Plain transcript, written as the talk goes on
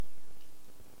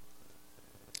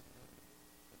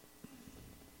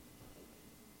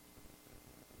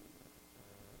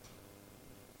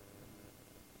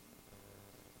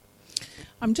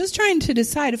I'm just trying to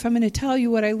decide if I'm going to tell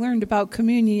you what I learned about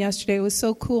communion yesterday. It was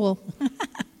so cool.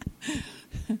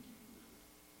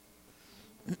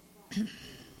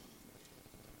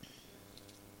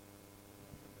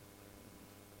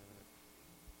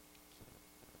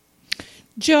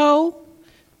 Joe,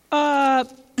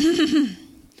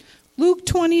 Luke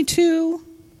 22.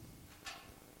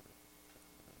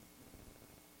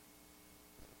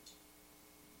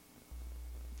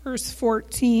 Verse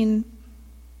 14.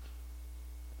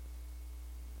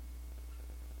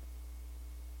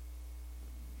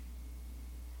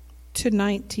 To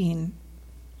 19.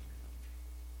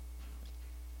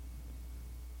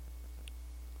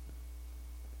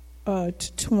 To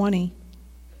 20.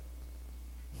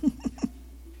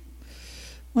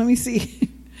 Let me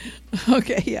see.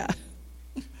 Okay, yeah.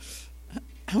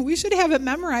 We should have it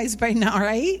memorized by now,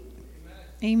 right?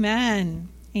 Amen.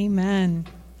 Amen.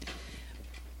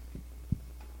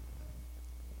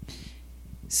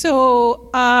 So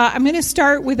I'm going to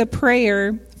start with a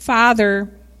prayer.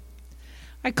 Father,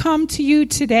 I come to you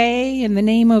today in the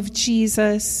name of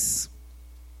Jesus,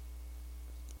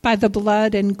 by the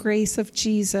blood and grace of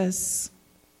Jesus.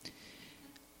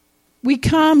 We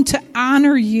come to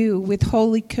honor you with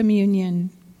Holy Communion.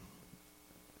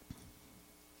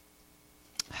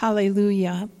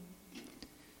 Hallelujah.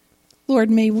 Lord,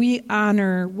 may we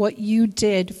honor what you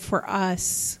did for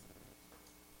us.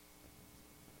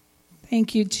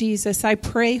 Thank you, Jesus. I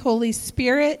pray, Holy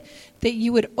Spirit, that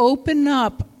you would open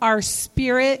up our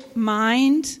spirit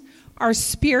mind, our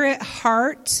spirit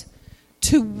heart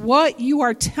to what you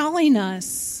are telling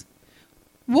us,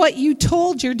 what you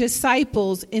told your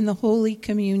disciples in the Holy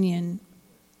Communion.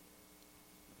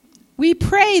 We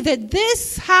pray that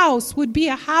this house would be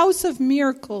a house of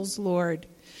miracles, Lord.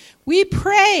 We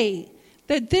pray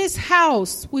that this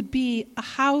house would be a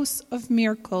house of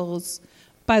miracles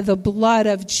by the blood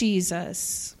of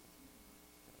Jesus.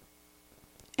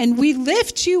 And we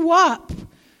lift you up.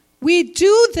 We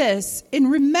do this in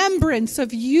remembrance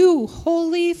of you,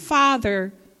 Holy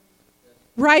Father,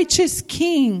 righteous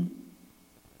King,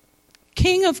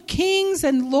 King of kings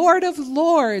and Lord of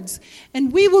lords.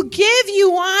 And we will give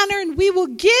you honor and we will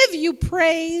give you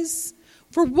praise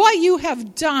for what you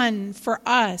have done for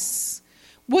us,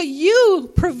 what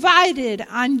you provided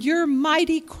on your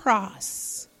mighty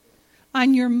cross.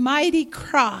 On your mighty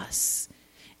cross.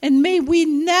 And may we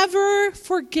never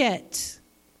forget.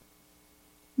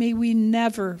 May we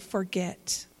never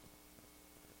forget.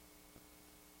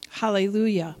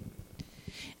 Hallelujah.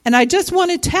 And I just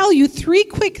want to tell you 3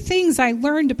 quick things I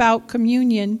learned about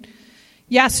communion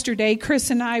yesterday. Chris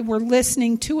and I were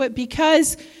listening to it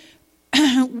because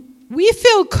we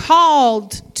feel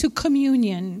called to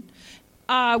communion.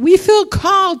 We feel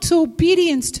called to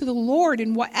obedience to the Lord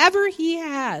in whatever he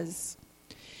has.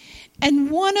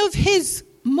 And one of his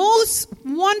most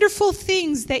wonderful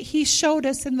things that he showed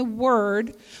us in the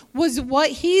Word was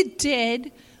what he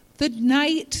did the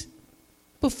night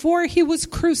before he was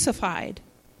crucified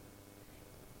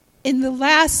in the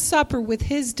Last Supper with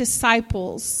his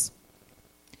disciples.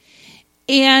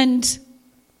 And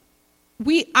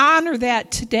we honor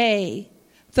that today.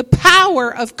 The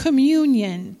power of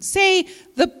communion. Say,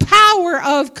 the power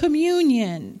of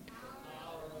communion.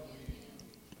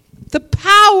 The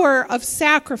power of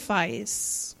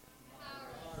sacrifice.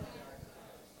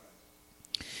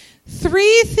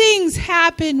 3 things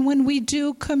happen when we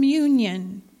do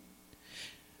communion.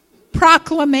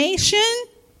 Proclamation.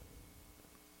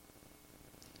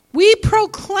 We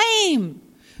proclaim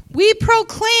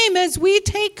as we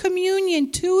take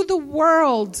communion to the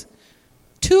world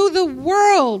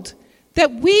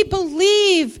that we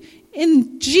believe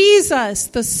in Jesus,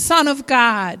 the Son of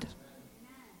God.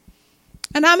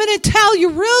 And I'm going to tell you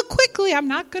real quickly, I'm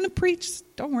not going to preach.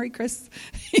 Don't worry, Chris.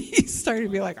 He started to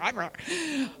be like, but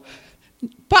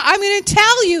I'm going to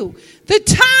tell you, the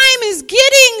time is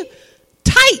getting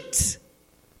tight.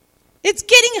 It's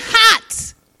getting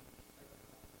hot.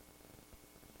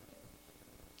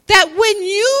 That when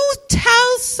you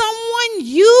tell someone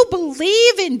you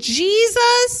believe in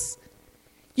Jesus,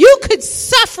 you could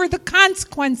suffer the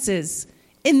consequences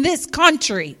in this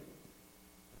country.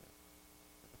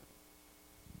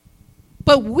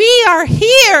 But we are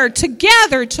here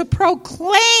together to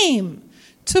proclaim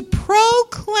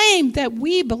that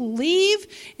we believe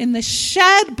in the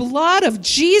shed blood of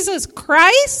Jesus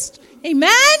Christ.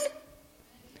 Amen?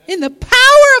 In the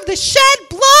power of the shed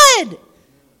blood.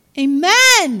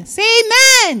 Amen. Say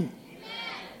amen.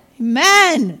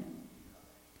 Amen.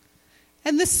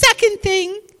 And the second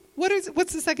thing,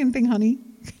 what's the second thing, honey?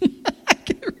 I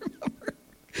can't remember.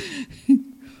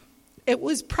 It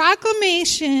was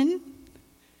proclamation.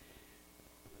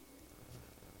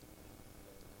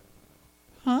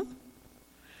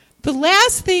 The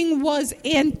last thing was,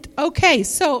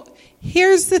 so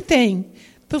here's the thing.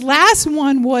 The last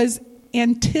one was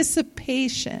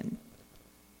anticipation.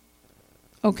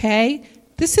 Okay?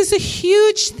 This is a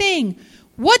huge thing.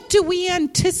 What do we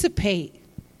anticipate?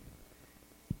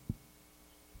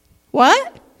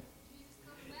 What?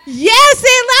 Yes, say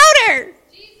it louder.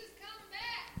 Jesus coming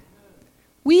back.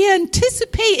 We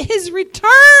anticipate his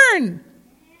return.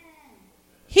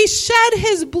 He shed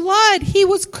his blood. He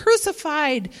was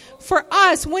crucified for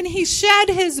us. When he shed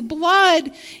his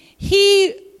blood,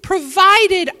 he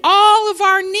provided all of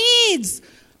our needs.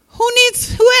 Who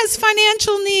has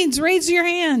financial needs? Raise your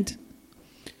hand.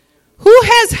 Who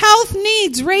has health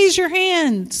needs? Raise your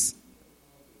hands.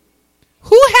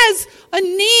 Who has a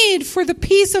need for the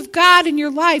peace of God in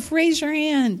your life? Raise your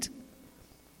hand.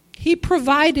 He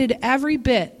provided every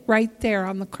bit right there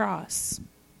on the cross.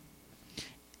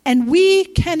 And we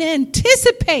can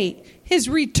anticipate his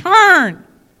return.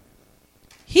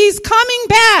 He's coming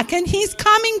back, and he's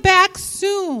coming back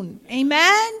soon.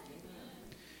 Amen?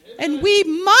 And we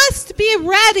must be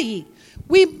ready.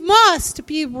 We must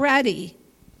be ready.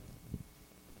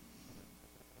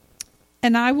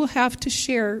 And I will have to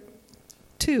share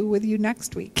two with you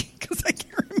next week because I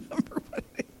can't remember what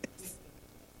it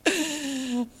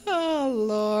is. Oh,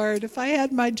 Lord. If I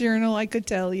had my journal, I could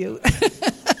tell you.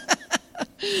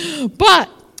 But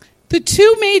the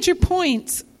two major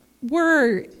points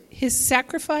were his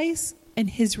sacrifice and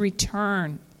his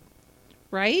return.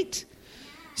 Right?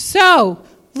 So,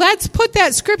 let's put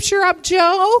that scripture up,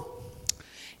 Joe.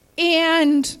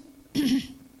 And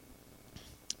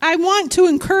I want to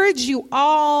encourage you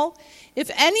all, if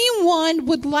anyone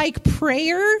would like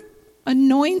prayer,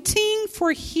 anointing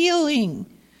for healing,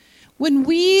 when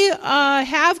we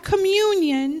have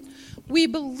communion, we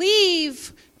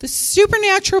believe the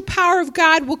supernatural power of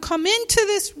God will come into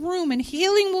this room and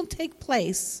healing will take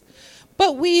place.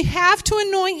 But we have to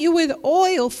anoint you with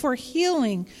oil for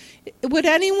healing. Would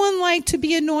anyone like to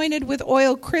be anointed with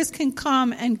oil? Chris can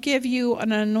come and give you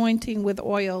an anointing with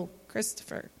oil,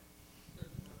 Christopher.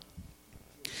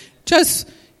 Just,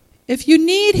 if you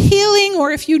need healing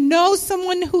or if you know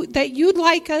someone that you'd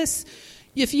like us,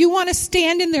 if you want to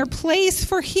stand in their place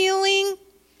for healing,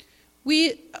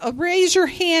 raise your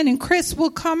hand and Chris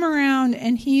will come around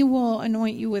and he will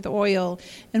anoint you with oil.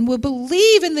 And we'll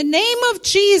believe in the name of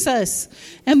Jesus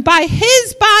and by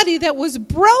his body that was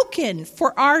broken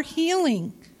for our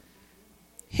healing.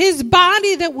 His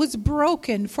body that was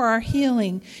broken for our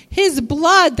healing. His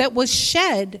blood that was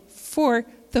shed for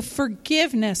the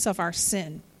forgiveness of our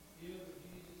sin.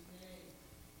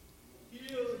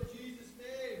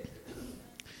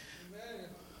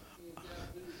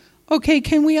 Okay,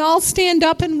 can we all stand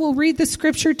up and we'll read the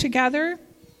scripture together?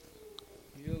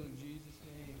 Heal in Jesus'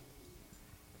 name.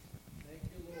 Thank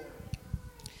you, Lord.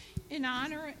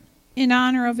 In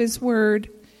honor of his word.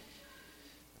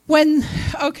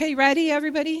 Okay, ready,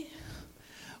 everybody?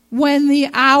 When the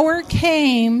hour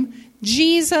came,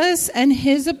 Jesus and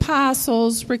his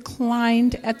apostles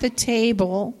reclined at the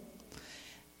table,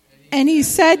 and he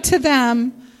said to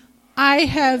them, I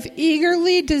have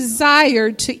eagerly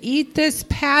desired to eat this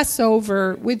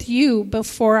Passover with you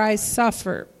before I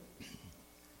suffer.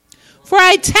 For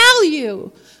I tell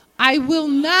you, I will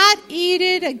not eat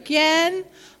it again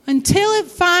until it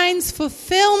finds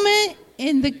fulfillment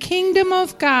in the kingdom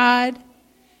of God.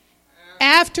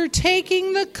 After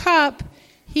taking the cup,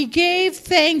 he gave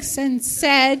thanks and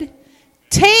said,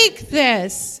 take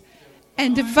this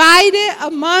and divide it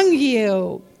among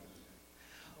you.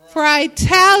 For I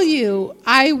tell you,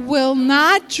 I will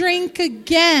not drink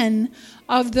again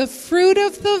of the fruit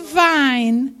of the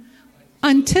vine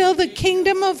until the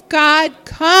kingdom of God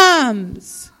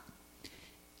comes.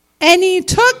 And he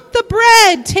took the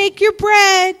bread, take your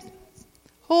bread,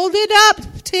 hold it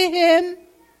up to him,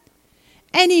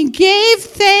 and he gave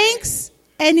thanks,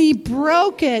 and he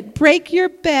broke it. Break your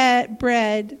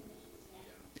bread.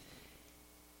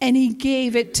 And he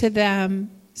gave it to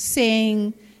them,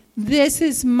 saying, this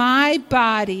is my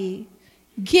body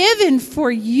given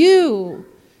for you.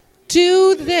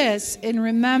 Do this in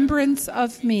remembrance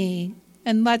of me.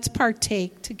 And let's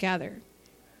partake together.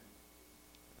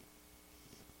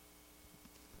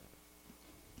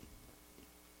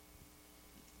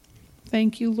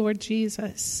 Thank you, Lord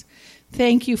Jesus.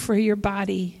 Thank you for your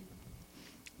body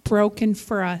broken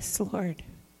for us, Lord.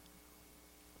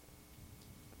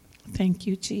 Thank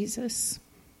you, Jesus.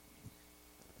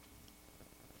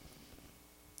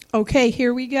 Okay,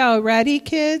 here we go. Ready,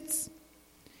 kids?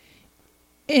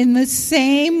 In the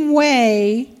same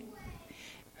way,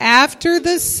 after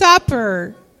the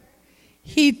supper,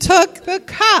 he took the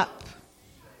cup,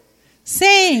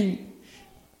 saying,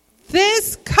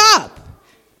 This cup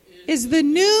is the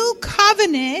new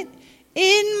covenant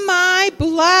in my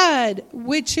blood,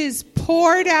 which is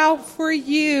poured out for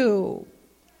you.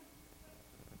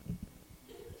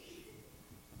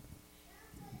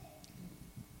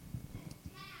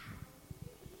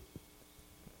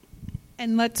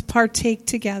 And let's partake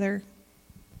together.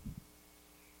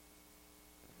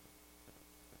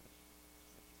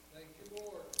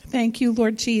 Thank you,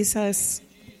 Lord Jesus.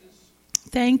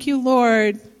 Thank you,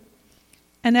 Lord.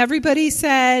 And everybody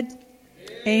said,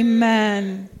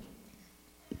 Amen.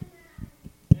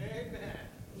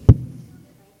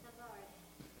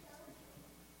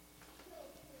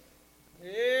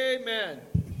 Amen.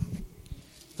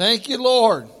 Thank you,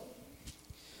 Lord.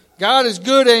 God is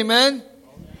good, amen.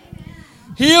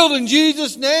 Healed in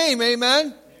Jesus' name,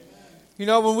 amen. You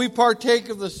know, when we partake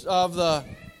of the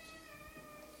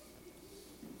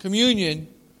communion,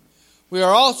 we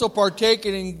are also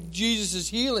partaking in Jesus'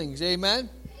 healings, amen.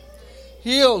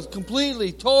 Healed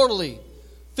completely, totally,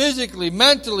 physically,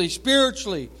 mentally,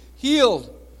 spiritually,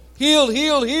 healed.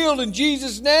 Healed in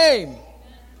Jesus' name.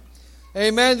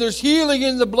 Amen. There's healing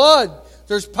in the blood.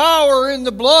 There's power in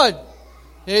the blood.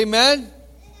 Amen.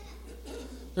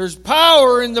 There's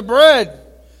power in the bread.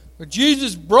 But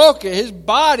Jesus broke it. His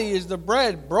body is the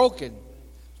bread broken.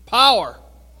 Power.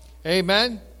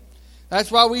 Amen.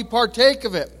 That's why we partake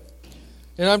of it.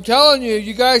 And I'm telling you,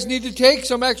 you guys need to take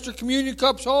some extra communion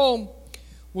cups home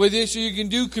with you so you can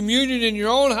do communion in your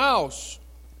own house.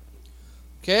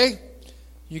 Okay?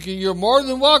 You're more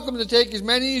than welcome to take as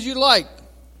many as you like.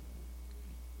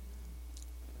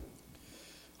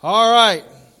 All right.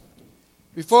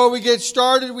 Before we get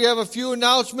started, we have a few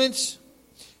announcements.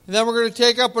 And then we're going to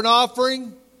take up an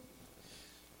offering.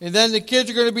 And then the kids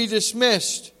are going to be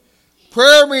dismissed.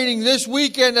 Prayer meeting this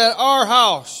weekend at our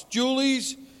house.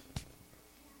 Julie's,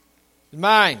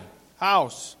 mine,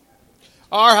 house.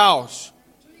 Our house.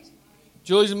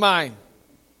 Julie's and mine.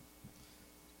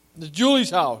 The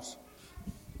Julie's house.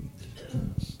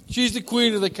 She's the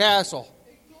queen of the castle.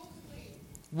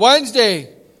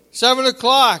 Wednesday, 7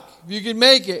 o'clock. If you can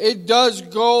make it. It does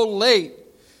go late.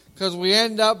 Because we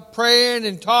end up praying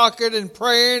and talking and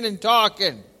praying and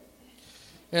talking.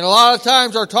 And a lot of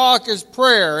times our talk is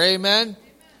prayer. Amen.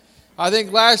 I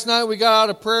think last night we got out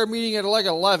of prayer meeting at like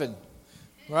 11.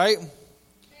 Right?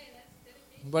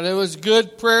 But it was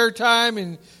good prayer time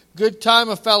and good time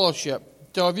of fellowship.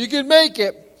 So if you can make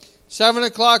it, 7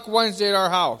 o'clock Wednesday at our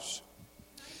house.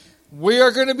 We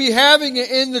are going to be having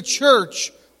it in the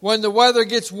church when the weather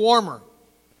gets warmer.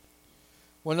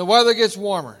 When the weather gets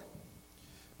warmer.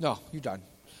 No, you're done.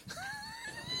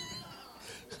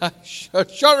 Shut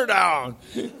her down.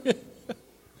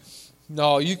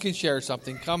 No, you can share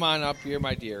something. Come on up here,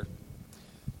 my dear.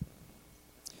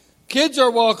 Kids are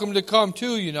welcome to come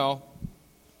too, you know.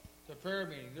 The prayer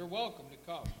meeting. They're welcome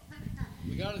to come.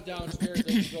 We got it downstairs.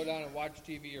 They can go down and watch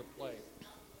TV or play.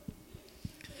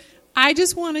 I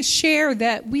just want to share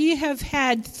that we have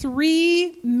had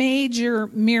 3 major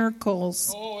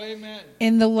miracles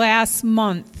in the last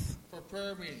month. For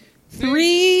prayer meeting.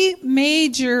 3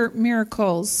 major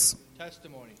miracles.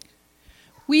 Testimony.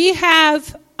 We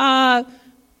have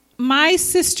my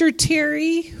sister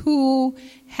Terry, who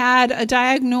had a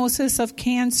diagnosis of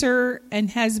cancer and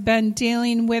has been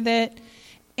dealing with it.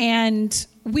 And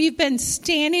we've been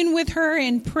standing with her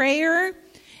in prayer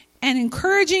and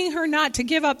encouraging her not to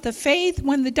give up the faith.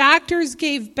 When the doctors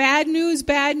gave bad news,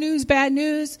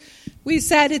 we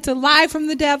said, it's a lie from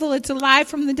the devil, it's a lie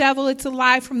from the devil, it's a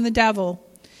lie from the devil.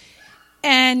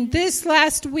 And this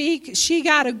last week, she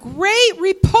got a great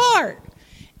report.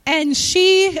 And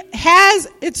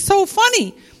it's so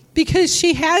funny, because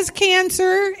she has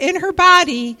cancer in her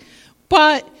body,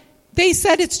 but they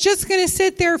said it's just going to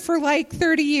sit there for like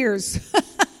 30 years.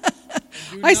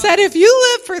 I said, if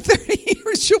you live for 30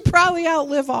 years, you'll probably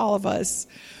outlive all of us.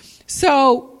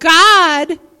 So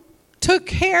God took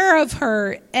care of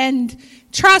her, and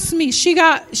trust me, she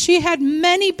had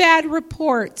many bad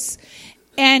reports,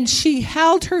 and she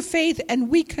held her faith, and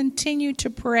we continue to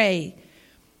pray.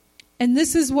 And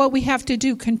this is what we have to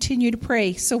do, continue to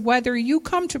pray. So whether you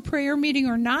come to prayer meeting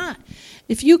or not,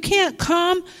 if you can't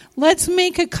come, let's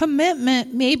make a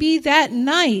commitment maybe that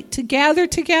night to gather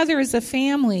together as a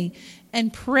family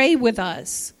and pray with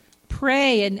us.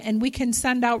 Pray, and we can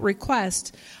send out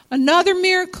requests. Another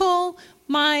miracle,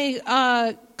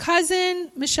 my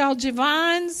cousin, Michelle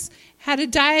Javons, had a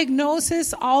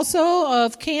diagnosis also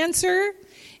of cancer,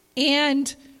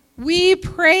 and we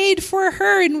prayed for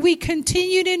her, and we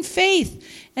continued in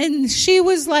faith. And she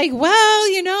was like,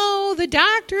 well, the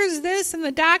doctor's this and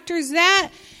the doctor's that.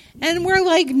 And we're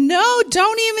like, no,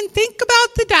 don't even think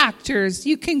about the doctors.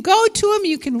 You can go to them,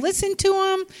 you can listen to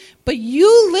them, but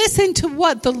you listen to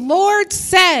what the Lord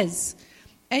says,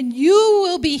 and you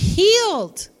will be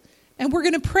healed. And we're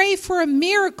going to pray for a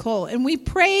miracle. And we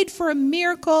prayed for a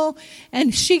miracle,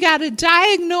 and she got a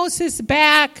diagnosis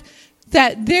back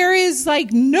that there is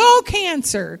like no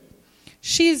cancer.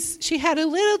 She had a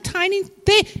little tiny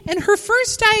thing, and her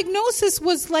first diagnosis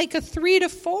was like a 3 to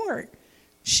 4.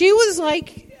 She was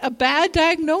like a bad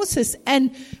diagnosis,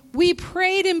 and we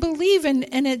prayed and believed,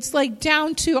 and it's like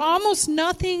down to almost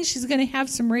nothing. She's going to have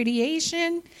some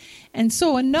radiation, and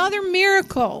so another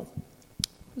miracle.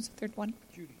 Who's the third one?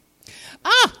 Judy.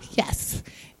 Ah, yes.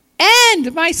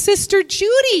 And my sister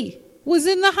Judy was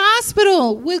in the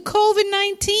hospital with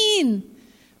COVID-19,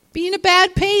 being a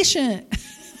bad patient.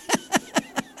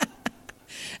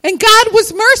 And God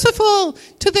was merciful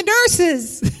to the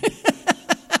nurses.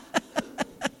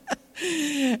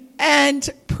 And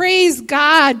praise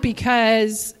God,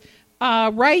 because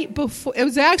right before, it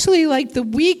was actually like the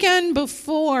weekend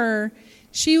before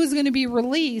she was going to be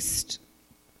released,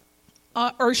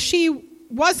 or she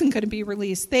wasn't going to be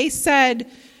released. They said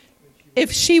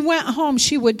if she went home,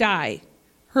 she would die.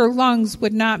 Her lungs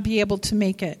would not be able to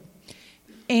make it.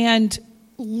 And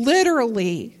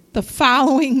literally the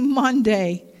following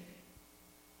Monday,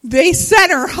 they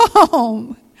sent her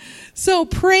home. So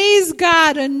praise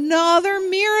God, another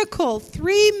miracle,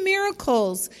 3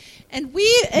 miracles. And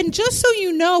just so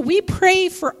you know, we pray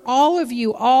for all of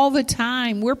you all the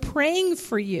time. We're praying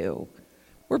for you.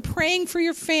 We're praying for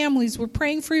your families. We're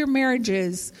praying for your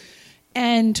marriages.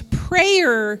 And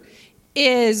prayer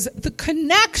is the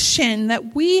connection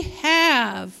that we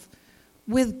have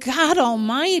with God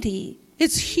Almighty.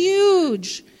 It's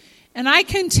huge. And I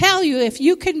can tell you, if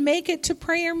you can make it to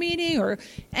prayer meeting, or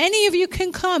any of you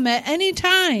can come at any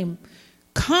time,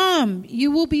 come.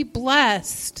 You will be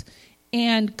blessed.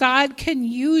 And God can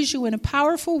use you in a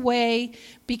powerful way,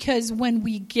 because when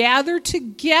we gather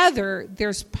together,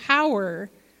 there's power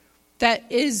that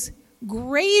is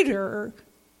greater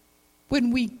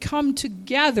when we come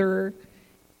together,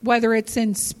 whether it's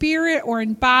in spirit or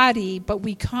in body, but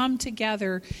we come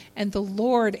together and the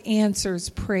Lord answers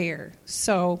prayer.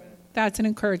 So that's an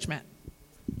encouragement.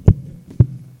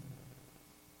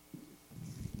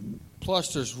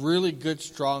 Plus, there's really good,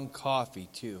 strong coffee,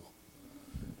 too.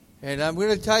 And I'm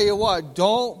going to tell you what,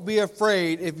 don't be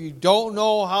afraid if you don't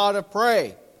know how to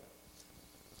pray.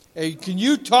 Hey, can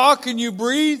you talk? Can you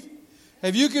breathe?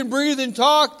 If you can breathe and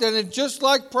talk, then it's just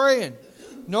like praying.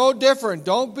 No different.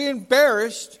 Don't be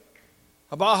embarrassed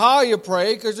about how you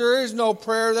pray, because there is no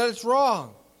prayer that is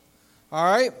wrong. All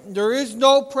right? There is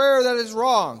no prayer that is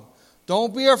wrong.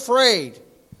 Don't be afraid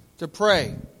to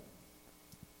pray.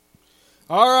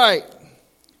 All right.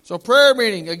 So prayer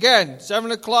meeting, again,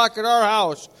 7 o'clock at our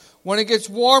house. When it gets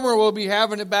warmer, we'll be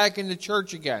having it back in the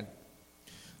church again.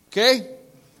 Okay?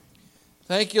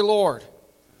 Thank you, Lord.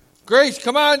 Grace,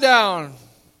 come on down.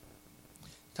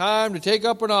 Time to take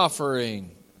up an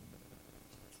offering.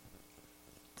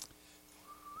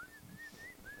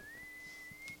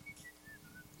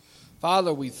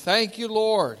 Father, we thank you,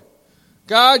 Lord.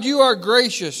 God, you are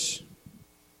gracious.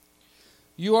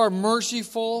 You are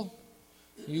merciful.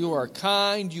 You are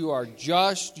kind. You are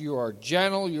just. You are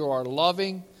gentle. You are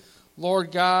loving.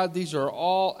 Lord God, these are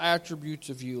all attributes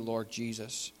of you, Lord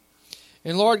Jesus.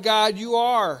 And Lord God, you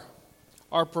are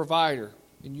our provider,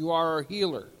 and you are our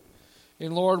healer.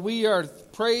 And Lord, we are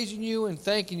praising you and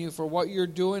thanking you for what you're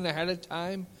doing ahead of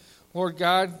time, Lord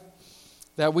God,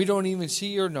 that we don't even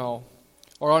see or know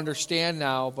or understand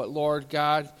now. But Lord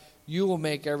God, you will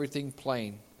make everything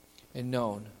plain and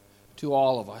known to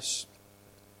all of us.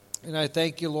 And I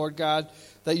thank you, Lord God,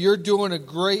 that you're doing a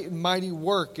great and mighty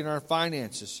work in our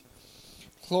finances.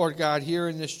 Lord God, here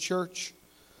in this church,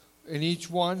 in each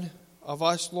one of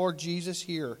us, Lord Jesus,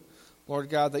 here, Lord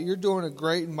God, that you're doing a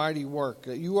great and mighty work,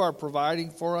 that you are providing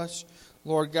for us.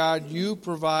 Lord God, you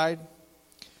provide,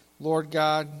 Lord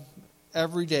God,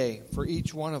 every day for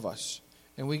each one of us.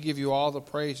 And we give you all the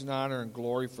praise and honor and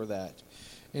glory for that.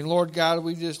 And Lord God,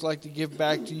 we just like to give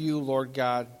back to you, Lord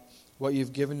God, what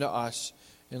you've given to us.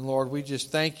 And Lord, we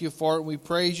just thank you for it. We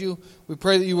praise you. We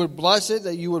pray that you would bless it,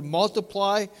 that you would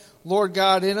multiply, Lord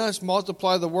God, in us,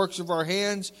 multiply the works of our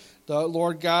hands.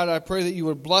 Lord God, I pray that you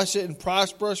would bless it and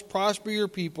prosper us, prosper your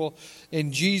people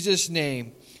in Jesus'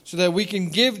 name, so that we can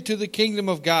give to the kingdom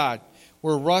of God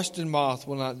where rust and moth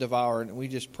will not devour it. And we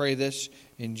just pray this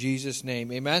in Jesus'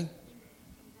 name. Amen?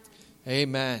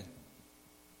 Amen.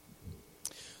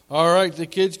 All right, the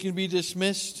kids can be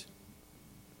dismissed.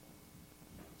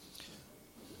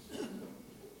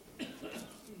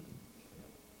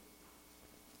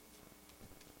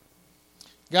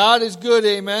 God is good,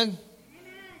 amen.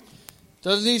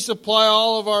 Doesn't He supply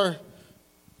all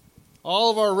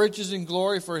of our riches and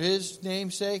glory for His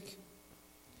name's sake?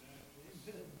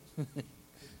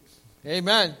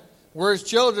 Amen. We're His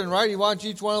children, right? He wants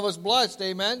each one of us blessed,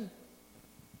 amen.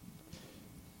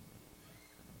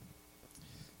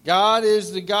 God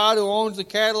is the God who owns the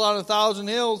cattle on 1,000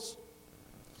 hills.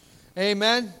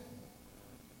 Amen.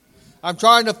 I'm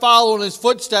trying to follow in His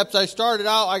footsteps. I started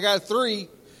out, I got three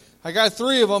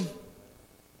of them.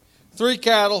 3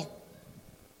 cattle.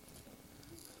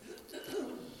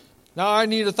 Now I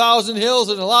need 1,000 hills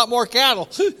and a lot more cattle.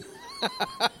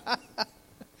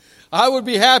 I would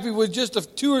be happy with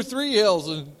just 2 or 3 hills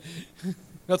and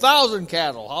 1,000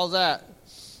 cattle. How's that?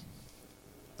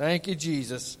 Thank you,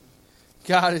 Jesus.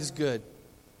 God is good.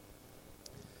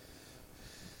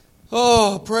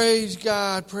 Oh, praise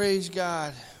God, praise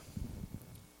God.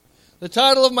 The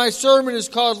title of my sermon is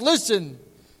called Listen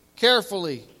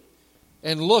Carefully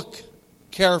and Look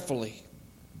Carefully.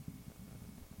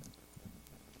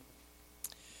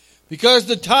 Because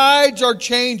the tides are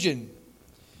changing.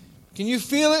 Can you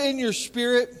feel it in your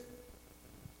spirit?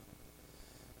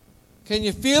 Can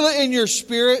you feel it in your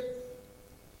spirit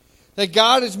that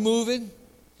God is moving?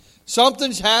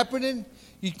 Something's happening.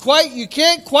 You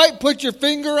can't quite put your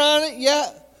finger on it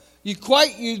yet.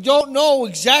 You don't know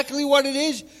exactly what it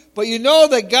is, but you know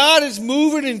that God is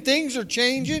moving and things are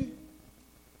changing.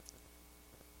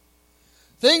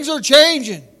 Things are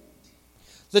changing.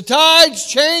 The tide's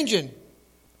changing.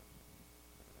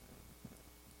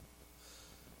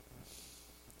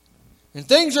 And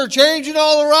things are changing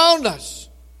all around us.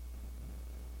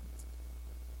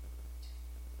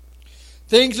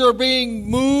 Things are being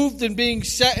moved and being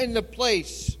set into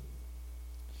place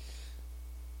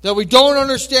that we don't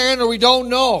understand or we don't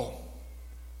know.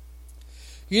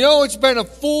 You know, it's been a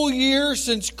full year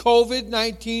since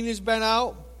COVID-19 has been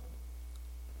out.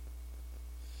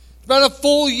 It's been a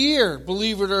full year,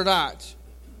 believe it or not.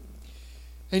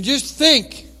 And just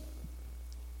think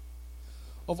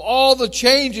of all the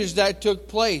changes that took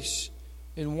place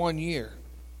in 1 year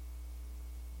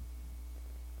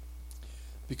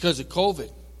because of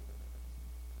COVID.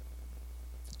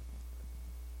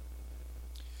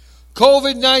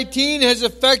 COVID-19 has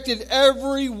affected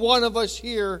every one of us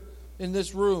here in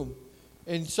this room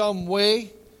in some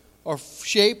way or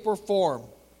shape or form.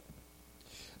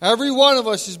 Every one of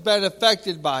us has been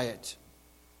affected by it.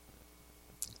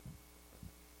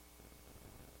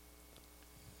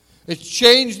 It's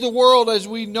changed the world as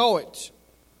we know it.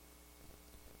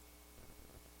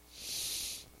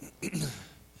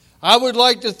 I would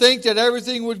like to think that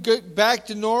everything would get back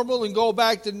to normal and go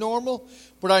back to normal,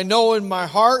 but I know in my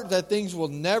heart that things will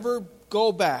never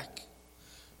go back.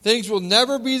 Things will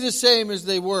never be the same as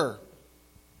they were.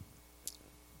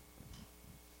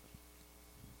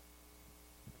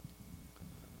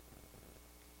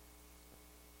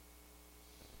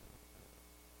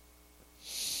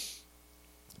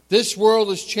 This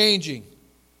world is changing,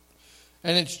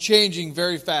 and it's changing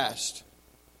very fast.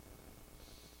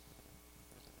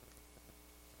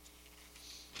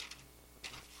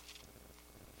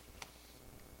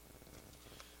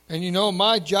 And you know,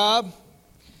 my job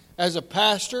as a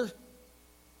pastor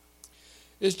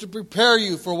is to prepare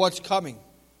you for what's coming.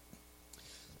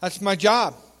 That's my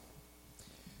job.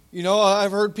 You know,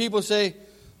 I've heard people say,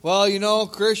 well, you know,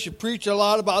 Chris, you preach a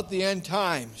lot about the end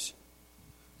times.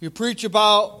 You preach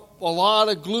about a lot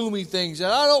of gloomy things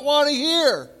that I don't want to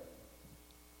hear.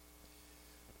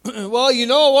 Well, you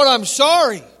know what? I'm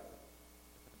sorry.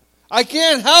 I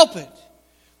can't help it.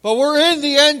 But we're in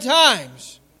the end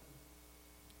times.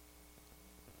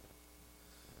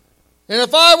 And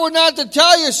if I were not to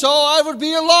tell you so, I would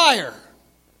be a liar.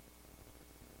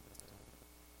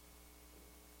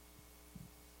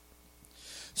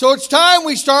 So it's time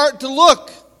we start to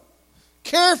look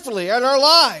carefully at our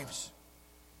lives.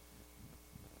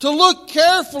 To look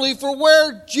carefully for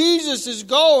where Jesus is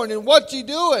going and what's He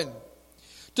doing.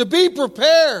 To be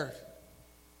prepared.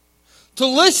 To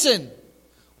listen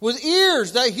with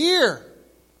ears that hear.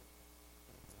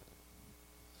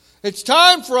 It's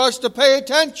time for us to pay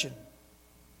attention.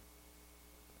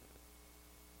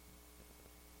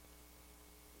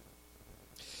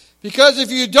 Because if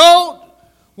you don't,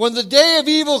 when the day of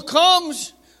evil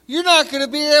comes, you're not going to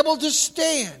be able to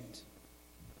stand.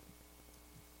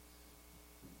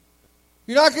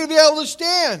 You're not going to be able to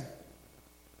stand.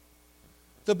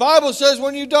 The Bible says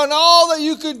when you've done all that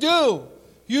you can do,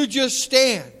 you just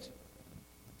stand.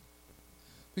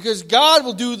 Because God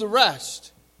will do the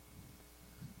rest.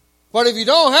 But if you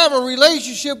don't have a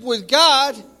relationship with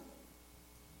God,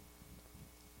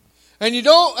 and you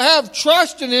don't have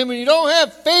trust in Him, and you don't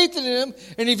have faith in Him,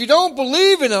 and if you don't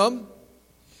believe in Him,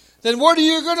 then what are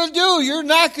you going to do? You're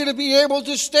not going to be able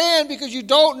to stand because you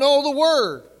don't know the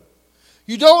Word.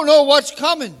 You don't know what's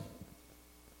coming.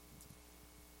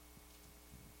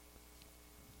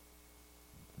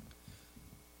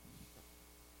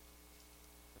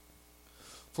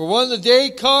 For when the day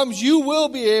comes, you will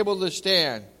be able to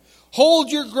stand.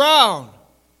 Hold your ground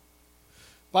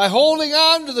by holding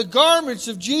on to the garments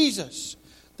of Jesus.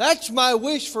 That's my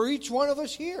wish for each one of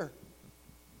us here.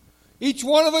 Each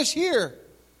one of us here.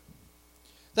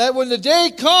 That when the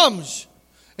day comes,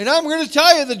 and I'm going to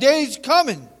tell you the day's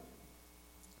coming.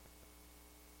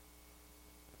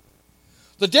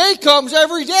 The day comes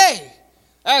every day,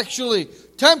 actually.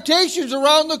 Temptation's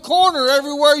around the corner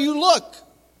everywhere you look.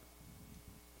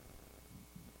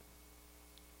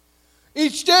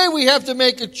 Each day we have to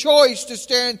make a choice to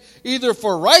stand either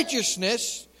for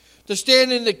righteousness, to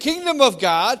stand in the kingdom of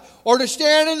God, or to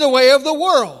stand in the way of the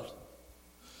world.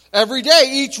 Every day,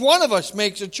 each one of us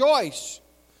makes a choice.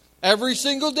 Every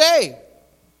single day.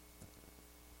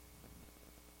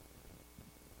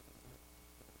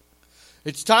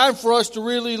 It's time for us to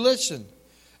really listen.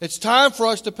 It's time for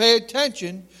us to pay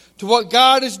attention to what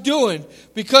God is doing,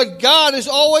 because God is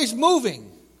always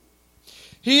moving.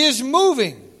 He is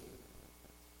moving.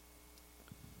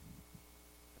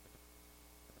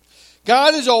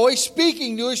 God is always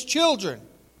speaking to His children.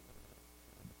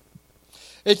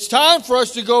 It's time for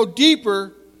us to go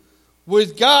deeper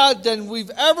with God than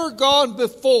we've ever gone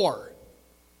before.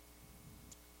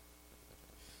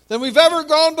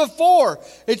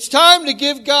 It's time to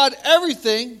give God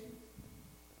everything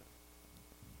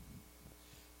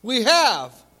we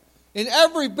have. In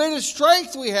every bit of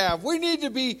strength we have. We need to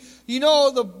be,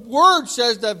 the Word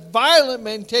says that violent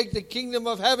men take the kingdom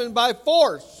of heaven by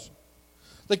force.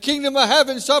 The kingdom of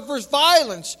heaven suffers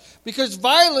violence because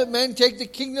violent men take the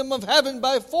kingdom of heaven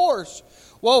by force.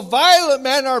 Well, violent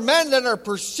men are men that are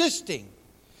persisting,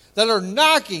 that are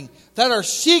knocking, that are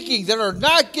seeking, that are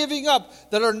not giving up,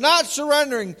 that are not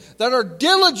surrendering, that are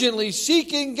diligently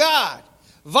seeking God,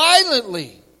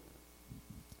 violently.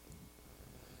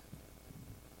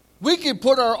 We can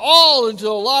put our all into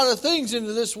a lot of things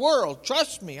into this world.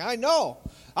 Trust me, I know.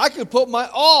 I can put my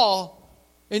all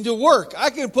into work. I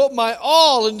can put my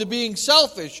all into being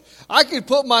selfish. I can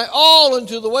put my all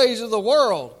into the ways of the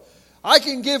world. I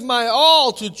can give my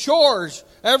all to chores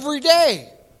every day.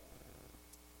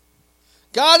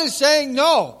 God is saying,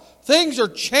 no, things are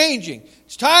changing.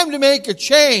 It's time to make a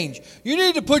change. You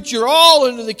need to put your all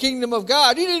into the kingdom of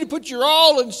God. You need to put your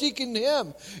all in seeking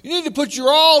Him. You need to put your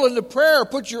all into prayer.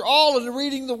 Put your all into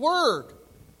reading the Word.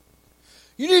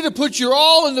 You need to put your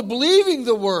all into believing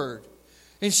the Word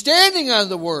and standing on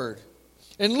the Word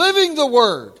and living the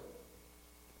Word.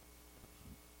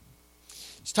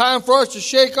 It's time for us to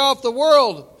shake off the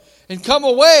world and come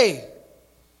away.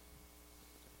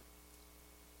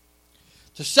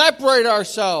 To separate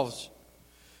ourselves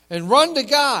and run to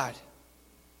God.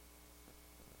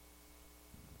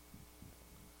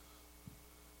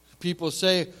 People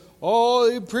say, oh,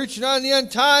 you're preaching on the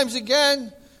end times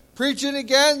again. Preaching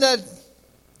again that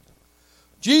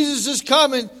Jesus is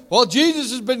coming. Well,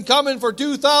 Jesus has been coming for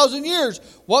 2,000 years.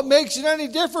 What makes it any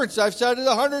difference? I've said it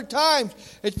 100 times.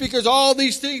 It's because all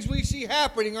these things we see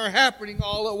happening are happening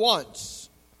all at once.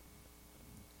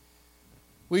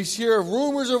 We hear of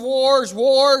rumors of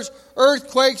wars,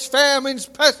 earthquakes, famines,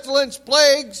 pestilence,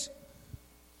 plagues.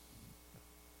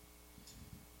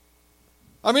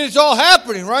 I mean, it's all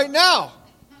happening right now.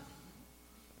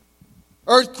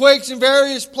 Earthquakes in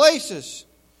various places.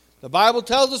 The Bible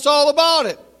tells us all about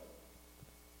it.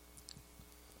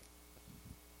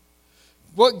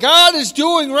 What God is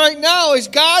doing right now is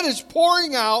God is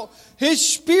pouring out His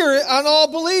Spirit on all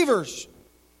believers.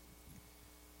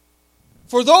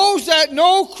 For those that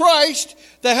know Christ,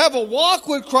 that have a walk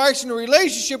with Christ and a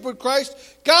relationship with Christ,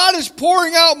 God is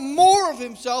pouring out more of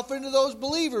Himself into those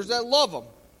believers that love Him.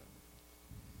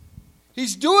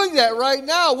 He's doing that right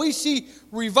now. We see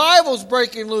revivals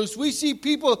breaking loose. We see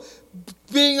people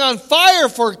being on fire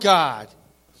for God.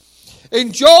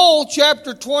 In Joel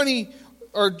chapter 2,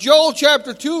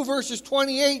 verses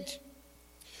 28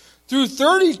 through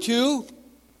 32,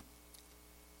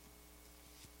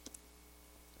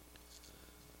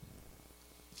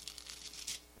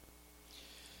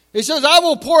 it says, I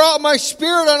will pour out my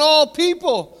Spirit on all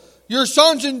people. Your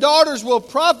sons and daughters will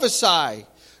prophesy.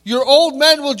 Your old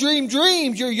men will dream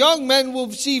dreams. Your young men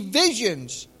will see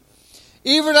visions.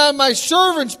 Even on my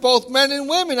servants, both men and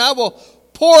women, I will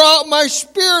pour out my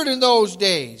Spirit in those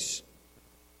days.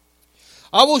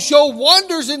 I will show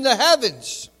wonders in the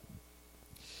heavens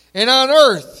and on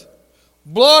earth,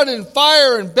 blood and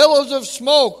fire and billows of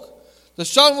smoke. The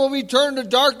sun will be turned to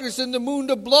darkness and the moon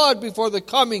to blood before the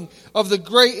coming of the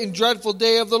great and dreadful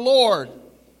day of the Lord.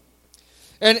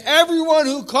 And everyone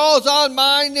who calls on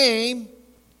my name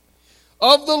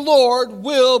of the Lord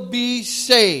will be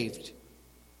saved.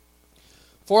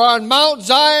 For on Mount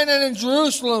Zion and in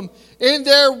Jerusalem, in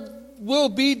there will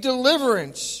be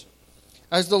deliverance,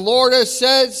 as the Lord has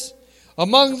said,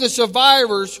 among the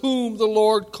survivors whom the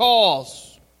Lord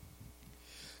calls.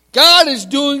 God is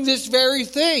doing this very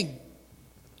thing.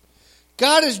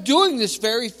 God is doing this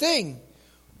very thing.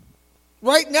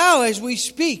 Right now as we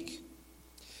speak,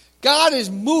 God is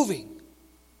moving.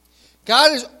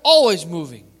 God is always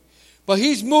moving. But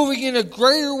He's moving in a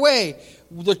greater way.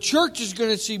 The church is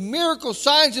going to see miracles,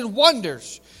 signs, and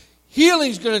wonders. Healing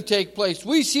is going to take place.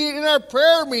 We see it in our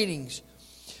prayer meetings.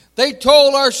 They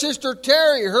told our sister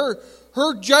Terry,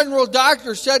 her general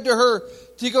doctor said to her,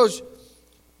 he goes,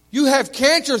 "You have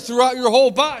cancer throughout your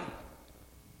whole body."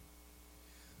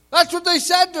 That's what they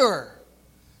said to her.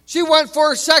 She went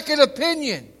for a second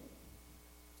opinion.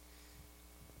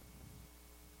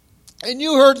 And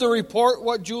you heard the report,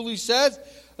 what Julie said.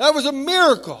 That was a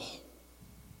miracle.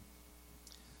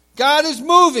 God is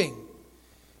moving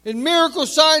in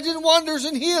miracles, signs, and wonders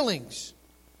and healings.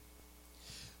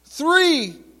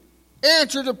 3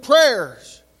 answer to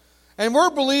prayers. And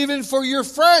we're believing for your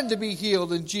friend to be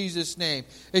healed in Jesus' name.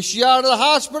 Is she out of the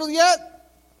hospital yet?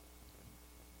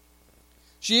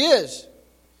 She is.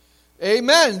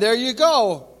 Amen. There you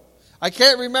go. I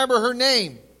can't remember her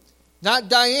name. Not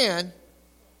Diane.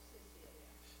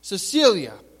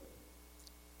 Cecilia.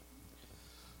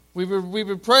 We've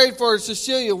been praying for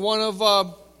Cecilia, one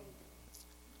of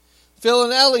Phil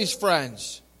and Ellie's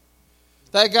friends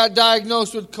that got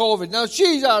diagnosed with COVID. Now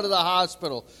she's out of the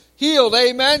hospital. Healed,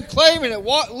 amen. Claiming it,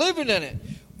 living in it,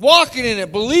 walking in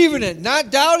it, believing it, not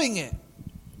doubting it.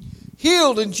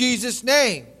 Healed in Jesus'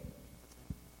 name.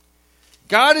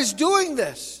 God is doing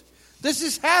this. This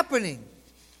is happening.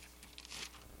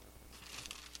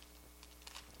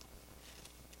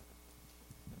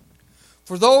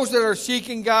 For those that are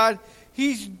seeking God,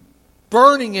 He's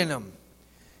burning in them.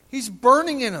 He's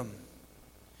burning in them.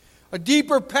 A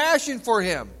deeper passion for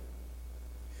Him.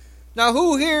 Now,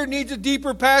 who here needs a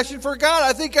deeper passion for God?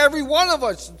 I think every one of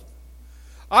us.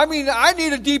 I mean, I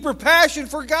need a deeper passion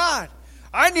for God.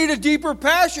 I need a deeper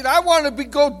passion. I want to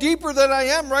go deeper than I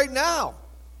am right now.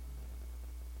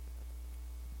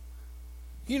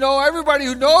 You know, everybody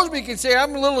who knows me can say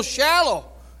I'm a little shallow.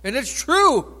 And it's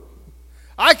true.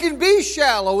 I can be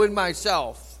shallow in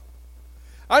myself.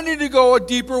 I need to go a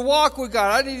deeper walk with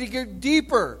God. I need to get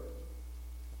deeper.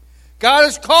 God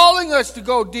is calling us to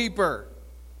go deeper.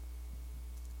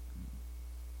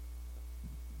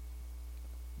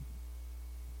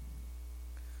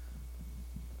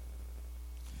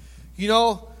 You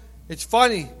know, it's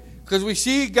funny because we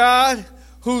see God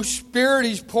whose Spirit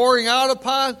He's pouring out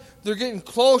upon. They're getting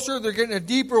closer. They're getting a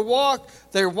deeper walk.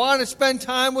 They want to spend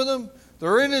time with Him.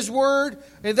 They're in His Word.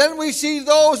 And then we see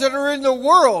those that are in the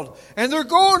world. And they're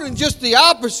going in just the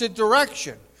opposite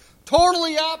direction.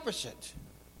 Totally opposite.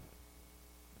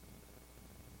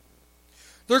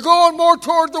 They're going more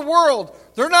toward the world.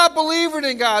 They're not believing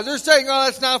in God. They're saying, "Oh,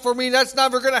 that's not for me. That's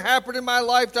never going to happen in my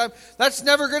lifetime. That's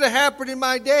never going to happen in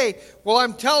my day." Well,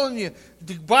 I'm telling you,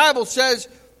 the Bible says,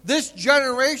 this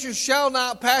generation shall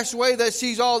not pass away that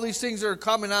sees all these things that are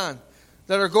coming on,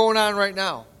 that are going on right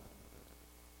now.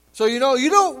 So, you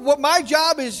know what my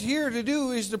job is here to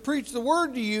do is to preach the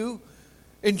Word to you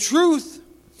in truth,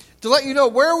 to let you know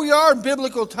where we are in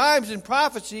biblical times and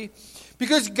prophecy,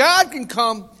 because God can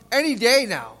come any day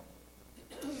now.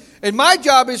 And my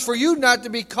job is for you not to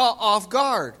be caught off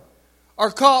guard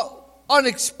or caught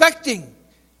unexpecting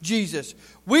Jesus.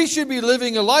 We should be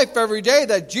living a life every day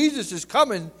that Jesus is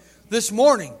coming this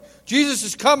morning. Jesus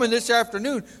is coming this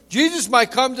afternoon. Jesus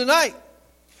might come tonight.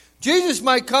 Jesus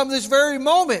might come this very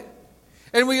moment.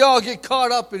 And we all get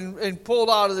caught up and pulled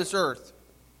out of this earth.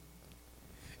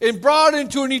 And brought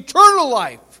into an eternal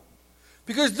life.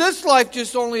 Because this life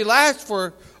just only lasts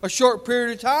for a short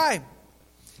period of time.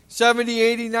 70,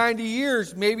 80, 90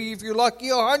 years. Maybe if you're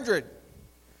lucky, 100.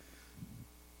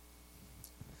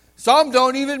 Some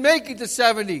don't even make it to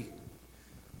 70.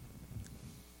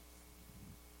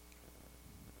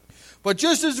 But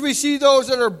just as we see those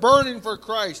that are burning for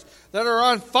Christ, that are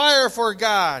on fire for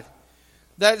God,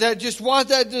 that just want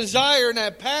that desire and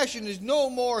that passion is know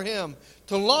more Him,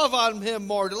 to love on Him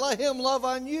more, to let Him love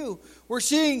on you. We're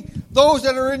seeing those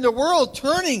that are in the world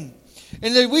turning.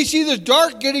 And then we see the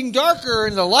dark getting darker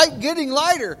and the light getting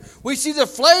lighter. We see the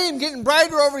flame getting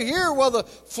brighter over here while the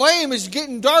flame is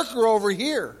getting darker over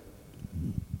here.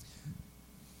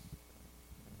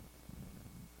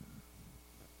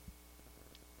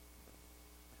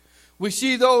 We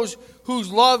see those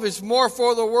whose love is more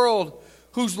for the world,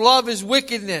 whose love is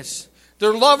wickedness.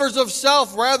 They're lovers of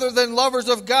self rather than lovers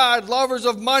of God, lovers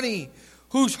of money,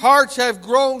 whose hearts have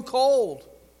grown cold.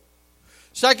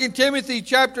 2 Timothy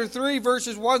chapter 3,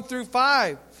 verses 1 through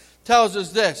 5 tells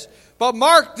us this. But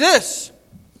mark this.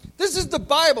 This is the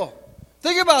Bible.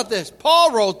 Think about this.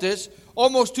 Paul wrote this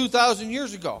almost 2,000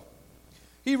 years ago.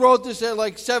 He wrote this at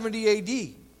like 70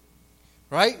 AD.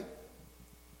 Right?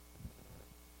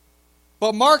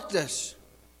 But mark this.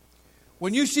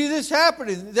 When you see this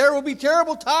happening, there will be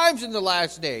terrible times in the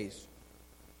last days.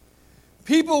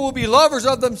 People will be lovers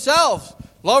of themselves,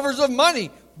 lovers of money,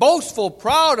 boastful,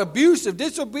 proud, abusive,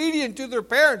 disobedient to their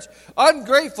parents,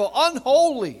 ungrateful,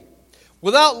 unholy,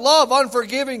 without love,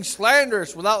 unforgiving,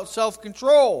 slanderous, without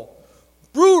self-control,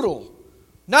 brutal,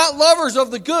 not lovers of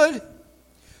the good,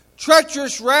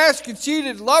 treacherous, rash,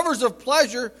 conceited, lovers of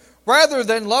pleasure rather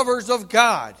than lovers of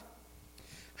God,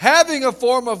 having a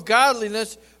form of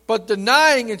godliness but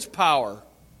denying its power.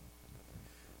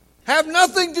 Have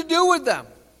nothing to do with them.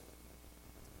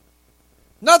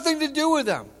 Nothing to do with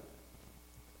them.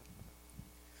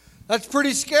 That's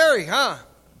pretty scary, huh?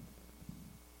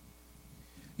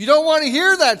 You don't want to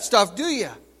hear that stuff, do you?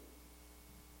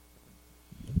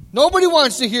 Nobody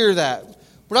wants to hear that.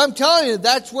 But I'm telling you,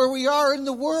 that's where we are in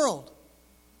the world.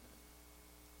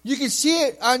 You can see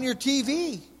it on your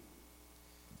TV.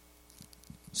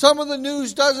 Some of the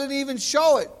news doesn't even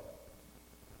show it.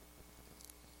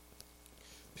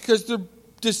 Because they're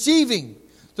deceiving.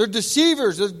 They're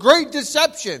deceivers. There's great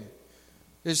deception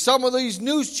in some of these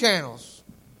news channels.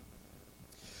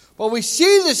 But we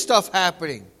see this stuff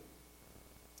happening.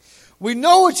 We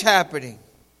know it's happening.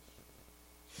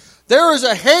 There is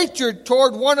a hatred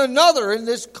toward one another in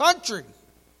this country.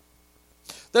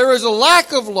 There is a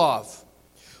lack of love.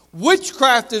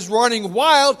 Witchcraft is running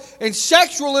wild, and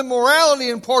sexual immorality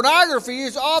and pornography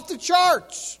is off the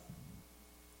charts.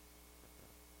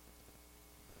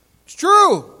 It's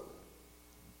true.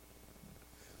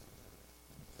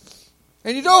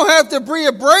 And you don't have to be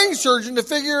a brain surgeon to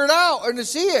figure it out and to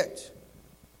see it.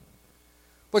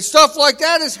 But stuff like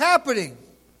that is happening.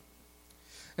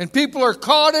 And people are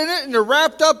caught in it and they're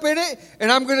wrapped up in it. And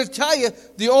I'm going to tell you,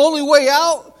 the only way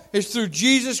out is through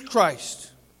Jesus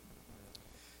Christ.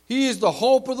 He is the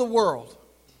hope of the world.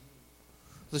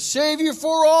 The Savior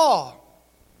for all.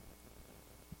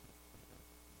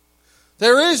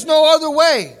 There is no other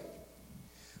way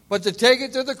but to take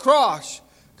it to the cross.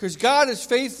 Because God is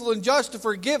faithful and just to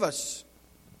forgive us.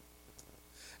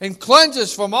 And cleanse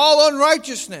us from all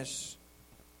unrighteousness.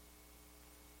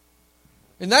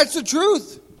 And that's the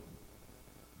truth.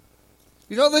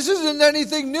 You know, this isn't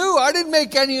anything new. I didn't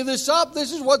make any of this up.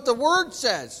 This is what the Word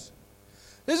says.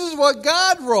 This is what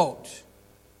God wrote.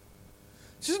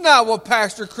 This is not what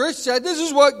Pastor Chris said. This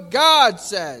is what God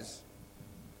says.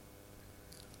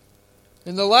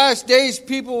 In the last days,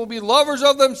 people will be lovers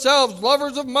of themselves,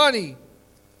 lovers of money.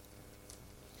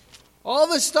 All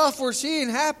this stuff we're seeing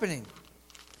happening.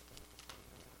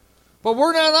 But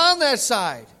we're not on that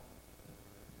side.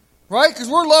 Right? Because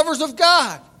we're lovers of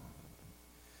God.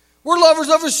 We're lovers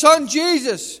of His Son,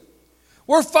 Jesus.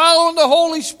 We're following the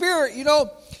Holy Spirit. You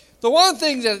know, the one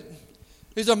thing that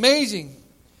is amazing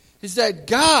is that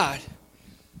God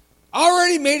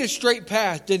already made a straight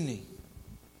path, didn't He?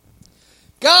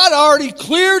 God already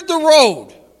cleared the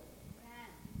road.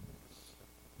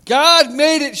 God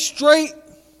made it straight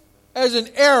as an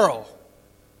arrow.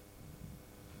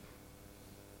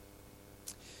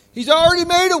 He's already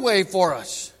made a way for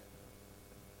us.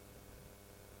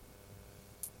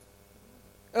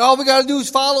 And all we got to do is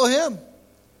follow Him.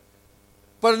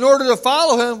 But in order to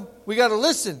follow Him, we got to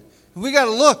listen. And we got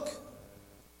to look.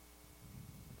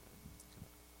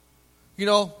 You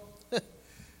know,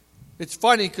 it's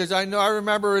funny because I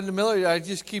remember in the military, I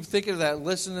just keep thinking of that,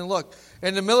 listen and look.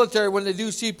 In the military, when they do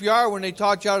CPR, when they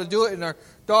taught you how to do it, and our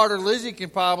daughter Lizzie can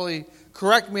probably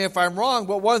correct me if I'm wrong,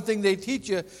 but one thing they teach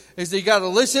you is that you got to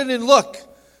listen and look.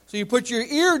 So you put your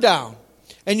ear down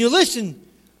and you listen.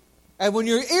 And when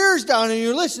your ear's down and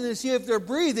you're listening to see if they're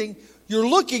breathing, you're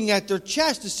looking at their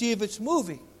chest to see if it's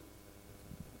moving.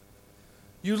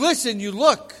 You listen, you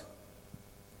look.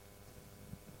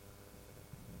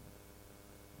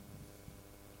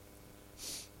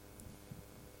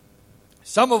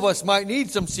 Some of us might need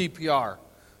some CPR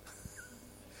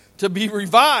to be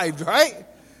revived, right?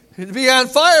 And to be on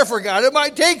fire for God. It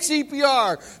might take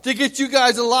CPR to get you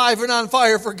guys alive and on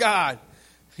fire for God.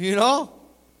 You know?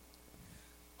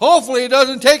 Hopefully it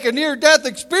doesn't take a near-death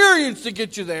experience to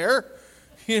get you there.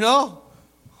 You know?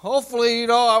 Hopefully, you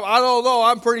know, I don't know,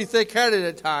 I'm pretty thick-headed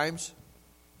at times.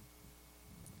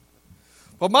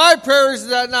 But my prayer is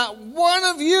that not one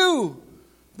of you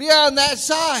be on that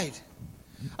side.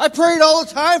 I prayed all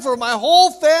the time for my whole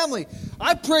family.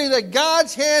 I pray that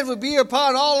God's hand would be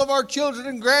upon all of our children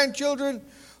and grandchildren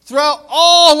throughout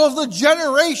all of the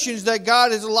generations that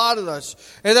God has allotted us.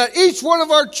 And that each one of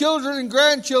our children and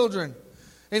grandchildren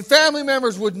and family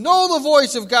members would know the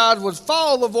voice of God, would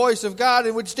follow the voice of God,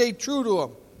 and would stay true to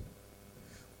Him.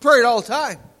 Pray it all the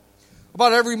time.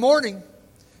 About every morning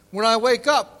when I wake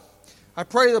up, I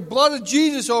pray the blood of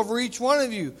Jesus over each one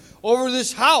of you, over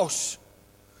this house,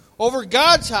 over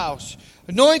God's house.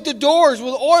 Anoint the doors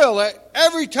with oil at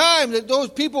every time that those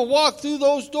people walk through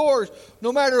those doors,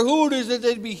 no matter who it is, that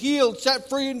they'd be healed, set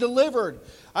free, and delivered.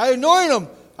 I anoint them.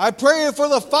 I pray for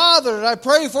the Father, and I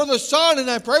pray for the Son, and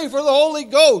I pray for the Holy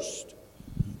Ghost.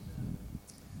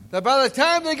 That by the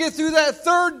time they get through that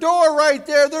third door right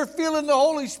there, they're feeling the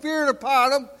Holy Spirit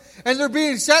upon them, and they're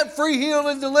being set free, healed,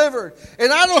 and delivered.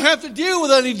 And I don't have to deal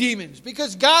with any demons,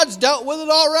 because God's dealt with it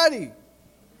already.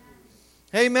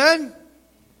 Amen?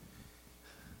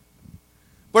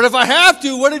 But if I have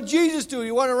to, what did Jesus do? He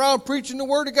went around preaching the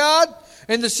Word of God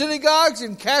in the synagogues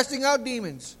and casting out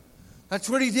demons. That's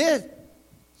what He did.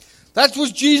 That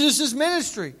was Jesus'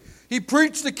 ministry. He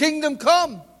preached the kingdom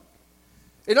come.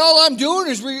 And all I'm doing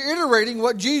is reiterating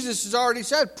what Jesus has already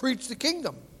said. Preach the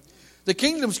kingdom. The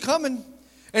kingdom's coming.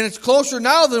 And it's closer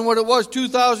now than what it was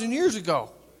 2,000 years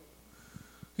ago.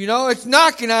 You know, it's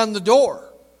knocking on the door.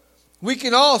 We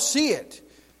can all see it.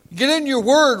 Get in your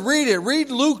word, read it. Read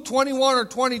Luke 21 or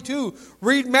 22.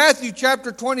 Read Matthew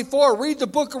chapter 24. Read the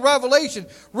book of Revelation.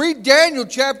 Read Daniel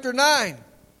chapter 9.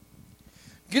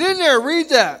 Get in there, read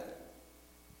that.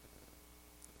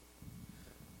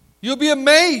 You'll be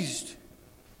amazed.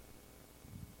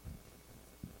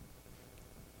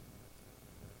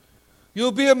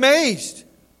 You'll be amazed.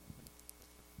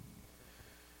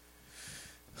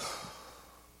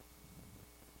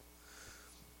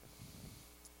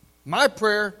 My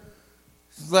prayer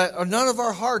is that none of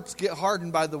our hearts get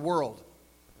hardened by the world.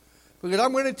 Because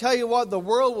I'm going to tell you what, the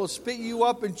world will spit you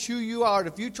up and chew you out.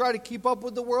 If you try to keep up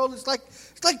with the world, it's like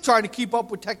trying to keep up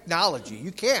with technology.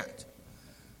 You can't.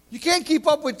 You can't keep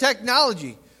up with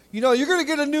technology. You know, you're going to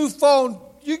get a new phone.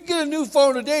 You can get a new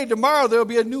phone today. Tomorrow there'll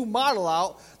be a new model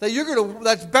out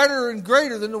that's better and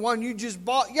greater than the one you just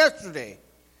bought yesterday.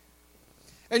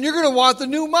 And you're going to want the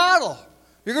new model.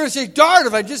 You're going to say, darn,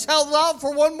 if I just held it out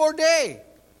for one more day.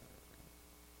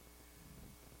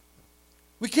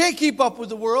 We can't keep up with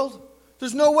the world.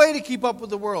 There's no way to keep up with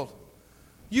the world.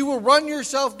 You will run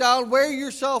yourself down, wear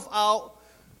yourself out.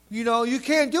 You know, you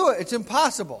can't do it. It's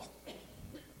impossible.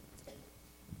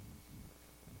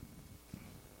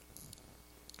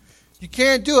 You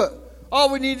can't do it.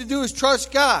 All we need to do is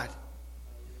trust God.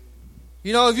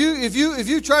 You know, if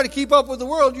you try to keep up with the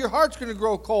world, your heart's going to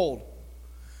grow cold.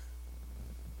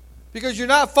 Because you're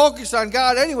not focused on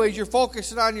God anyways, you're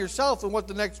focusing on yourself and what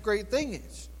the next great thing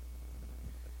is.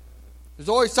 There's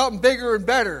always something bigger and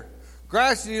better.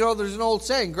 Grass, you know, there's an old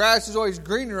saying, grass is always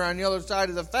greener on the other side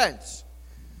of the fence.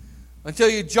 Until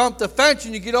you jump the fence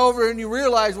and you get over and you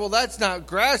realize, well, that's not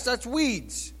grass, that's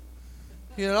weeds.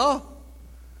 You know?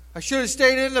 I should have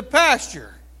stayed in the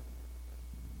pasture.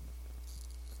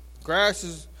 Grass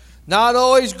is not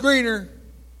always greener.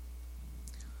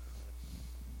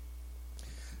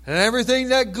 And everything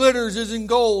that glitters isn't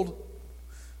gold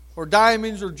or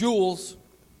diamonds or jewels.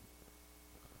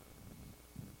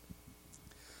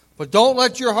 But don't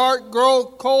let your heart grow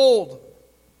cold.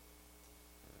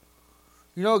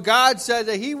 You know, God said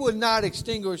that He would not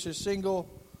extinguish a single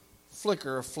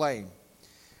flicker of flame.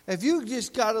 If you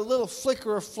just got a little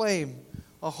flicker of flame,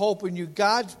 a hope in you,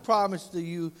 God's promised to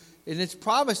you, and it's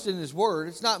promised in His Word.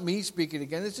 It's not me speaking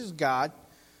again, this is God.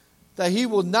 That He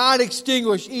will not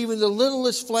extinguish even the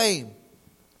littlest flame.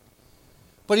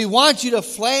 But He wants you to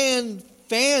fan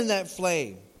that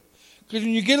flame. Because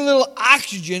when you get a little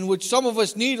oxygen, which some of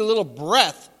us need a little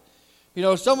breath, you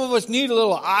know, some of us need a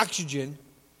little oxygen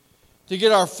to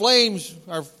get our flames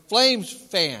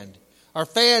fanned, our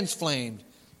fans flamed.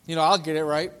 You know, I'll get it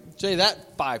right. Say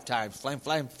that 5 times. Flame,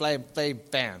 flame, flame, flame,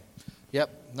 fan.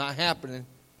 Yep, not happening.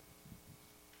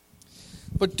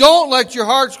 But don't let your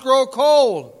hearts grow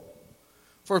cold.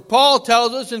 For Paul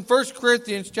tells us in 1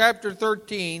 Corinthians chapter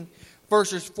 13,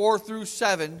 verses 4 through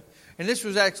 7, and this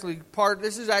is actually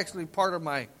part of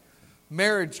my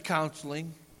marriage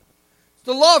counseling. It's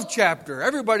the love chapter.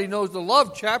 Everybody knows the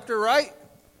love chapter, right?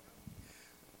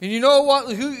 And you know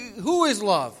what? Who is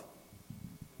love?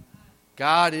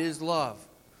 God is love.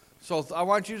 So I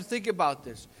want you to think about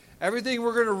this. Everything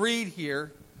we're going to read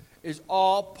here is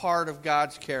all part of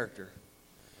God's character.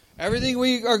 Everything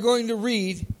we are going to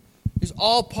read is was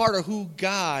all part of who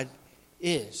God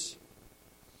is.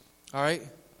 All right?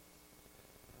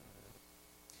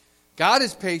 God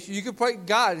is patient. You can put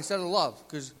God instead of love,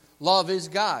 because love is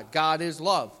God. God is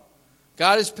love.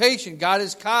 God is patient. God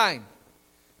is kind.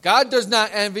 God does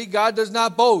not envy. God does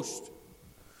not boast.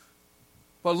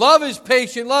 But love is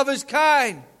patient. Love is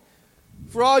kind.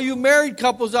 For all you married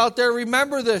couples out there,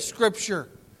 remember this scripture.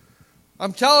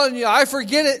 I'm telling you, I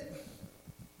forget it.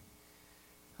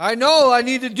 I know I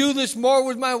need to do this more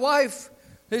with my wife.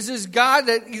 This is God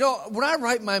that, when I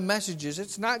write my messages,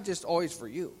 it's not just always for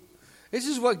you. This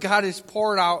is what God has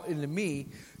poured out into me,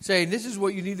 saying, this is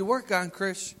what you need to work on,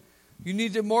 Chris. You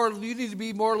need to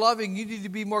be more loving. You need to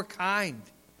be more kind.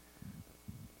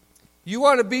 You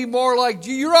want to be more like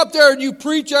Jesus. You're up there and you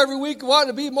preach every week, want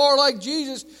to be more like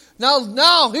Jesus.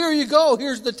 Now, here you go.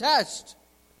 Here's the test.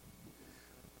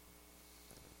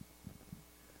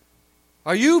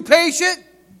 Are you patient?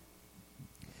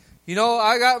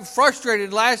 I got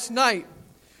frustrated last night.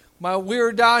 We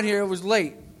were down here. It was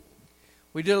late.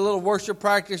 We did a little worship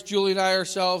practice, Julie and I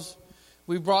ourselves.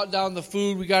 We brought down the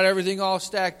food. We got everything all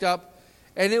stacked up.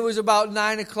 And it was about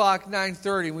 9 o'clock,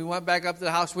 9:30. We went back up to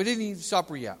the house. We didn't eat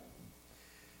supper yet.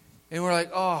 And we're like,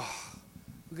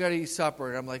 we got to eat supper.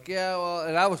 And I'm like, yeah, well,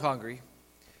 and I was hungry.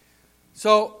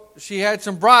 So she had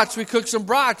some brats. We cooked some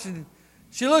brats. And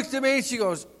she looked at me and she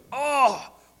goes,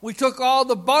 we took all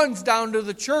the buns down to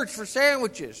the church for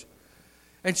sandwiches.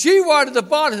 And she wanted the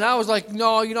bun. And I was like,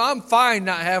 no, I'm fine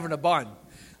not having a bun.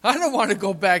 I don't want to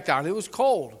go back down. It was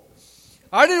cold.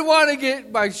 I didn't want to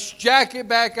get my jacket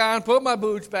back on, put my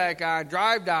boots back on,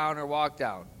 drive down or walk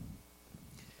down.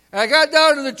 And I got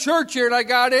down to the church here and I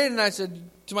got in and I said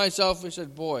to myself,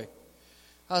 boy,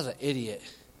 I was an idiot.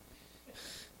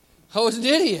 I was an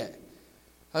idiot.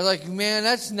 I was like, man,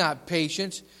 that's not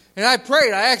patience. And I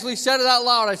prayed. I actually said it out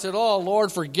loud. I said,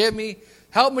 Lord, forgive me.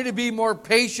 Help me to be more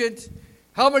patient.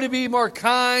 Help me to be more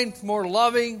kind, more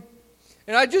loving.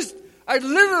 And I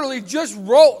literally just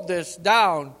wrote this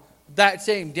down that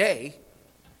same day.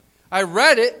 I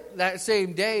read it that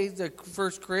same day, the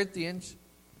 1 Corinthians.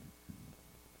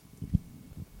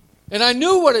 And I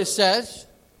knew what it says.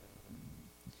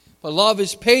 But love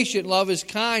is patient, love is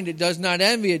kind, it does not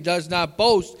envy, it does not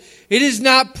boast. It is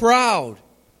not proud.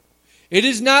 It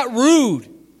is not rude.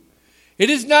 It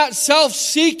is not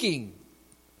self-seeking.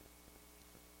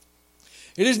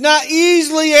 It is not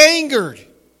easily angered.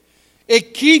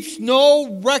 It keeps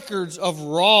no records of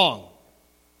wrong.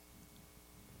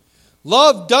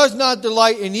 Love does not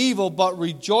delight in evil, but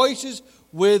rejoices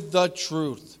with the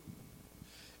truth.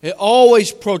 It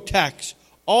always protects,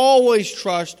 always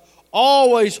trusts,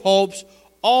 always hopes,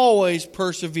 always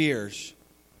perseveres.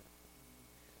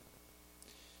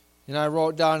 And I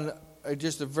wrote down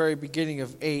just the very beginning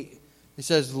of 8. It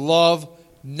says, love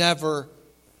never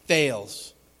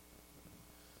fails.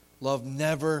 Love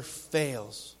never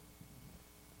fails.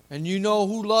 And you know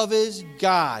who love is?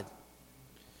 God.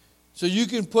 So you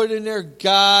can put in there,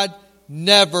 God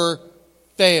never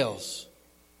fails.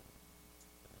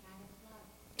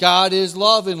 God is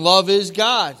love and love is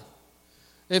God.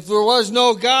 If there was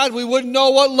no God, we wouldn't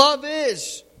know what love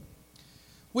is.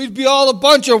 We'd be all a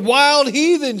bunch of wild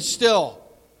heathens still.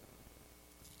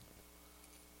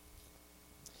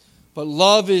 But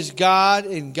love is God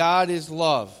and God is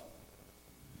love.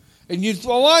 And I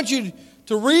want you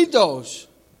to read those.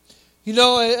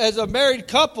 As a married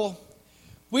couple,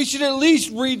 we should at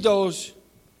least read those.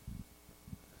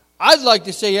 I'd like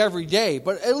to say every day,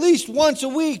 but at least once a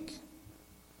week.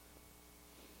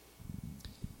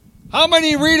 How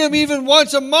many read them even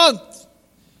once a month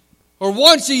or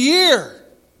once a year?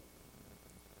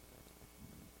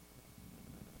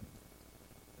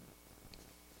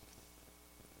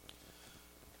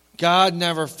 God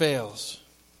never fails.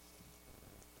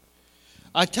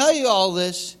 I tell you all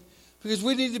this because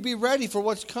we need to be ready for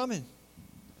what's coming.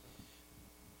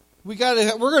 We are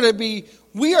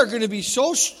going to be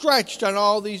so stretched on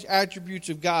all these attributes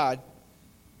of God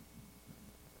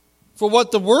for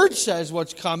what the Word says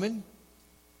what's coming.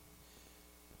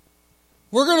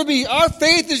 Our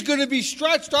faith is going to be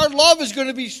stretched. Our love is going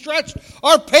to be stretched.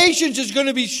 Our patience is going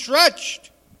to be stretched.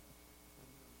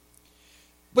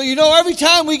 But every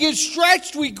time we get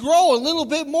stretched, we grow a little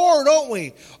bit more, don't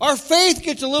we? Our faith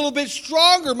gets a little bit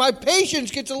stronger. My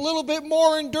patience gets a little bit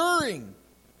more enduring.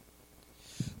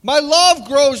 My love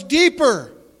grows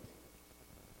deeper.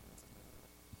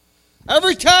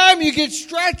 Every time you get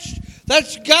stretched,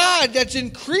 that's God that's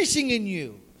increasing in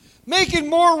you, making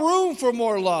more room for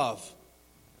more love.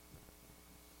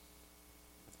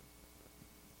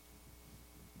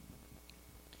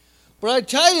 But I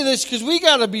tell you this because we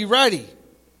got to be ready.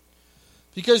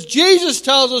 Because Jesus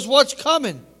tells us what's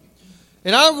coming.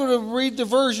 And I'm going to read the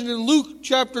version in Luke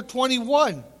chapter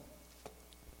 21.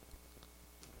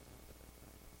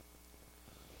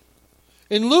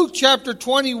 In Luke chapter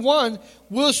 21,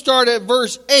 we'll start at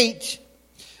verse 8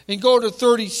 and go to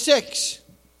 36.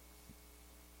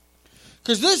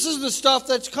 Because this is the stuff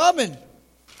that's coming.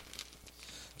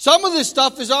 Some of this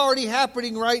stuff is already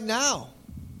happening right now.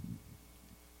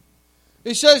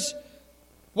 It says,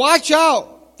 watch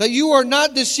out that you are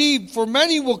not deceived, for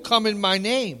many will come in my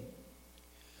name,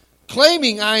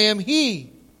 claiming I am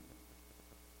he.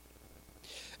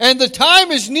 And the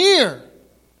time is near.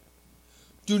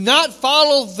 Do not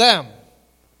follow them.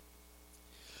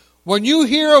 When you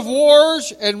hear of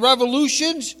wars and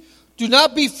revolutions, do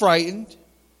not be frightened.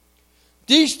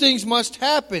 These things must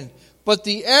happen, but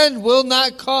the end will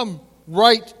not come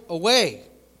right away.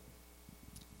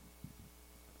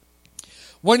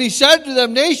 When he said to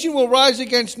them, nation will rise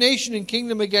against nation and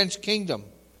kingdom against kingdom.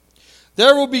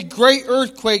 There will be great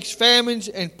earthquakes, famines,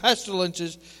 and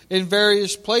pestilences in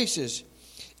various places,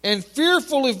 and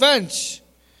fearful events,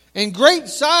 and great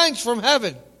signs from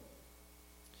heaven.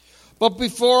 But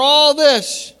before all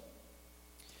this,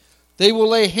 they will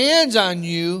lay hands on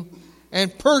you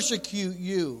and persecute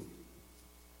you.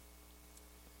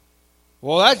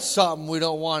 Well, that's something we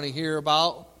don't want to hear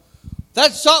about.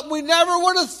 That's something we never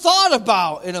would have thought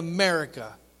about in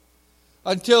America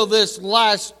until this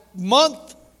last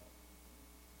month.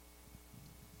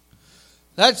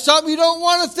 That's something you don't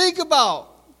want to think about.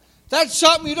 That's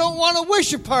something you don't want to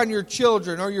wish upon your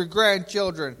children or your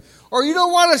grandchildren. Or you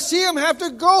don't want to see them have to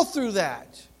go through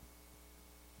that.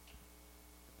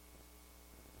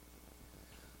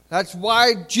 That's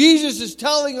why Jesus is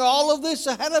telling all of this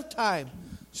ahead of time.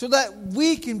 So that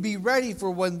we can be ready for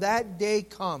when that day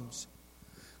comes.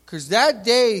 Because that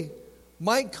day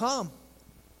might come.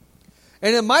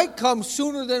 And it might come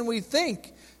sooner than we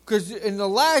think. Because in the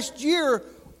last year,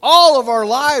 all of our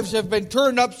lives have been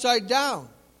turned upside down.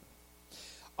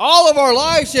 All of our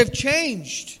lives have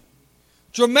changed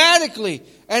dramatically.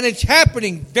 And it's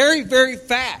happening very, very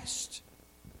fast.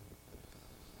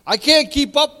 I can't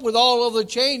keep up with all of the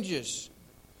changes.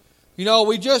 You know,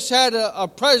 we just had a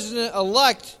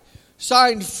president-elect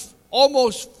sign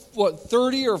almost,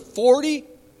 30 or 40?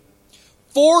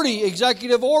 40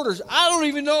 executive orders. I don't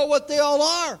even know what they all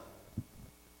are.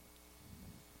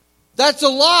 That's a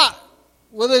lot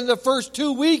within the first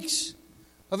 2 weeks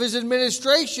of his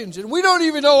administrations. And we don't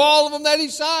even know all of them that he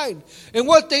signed. And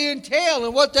what they entail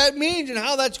and what that means and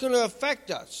how that's going to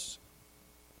affect us.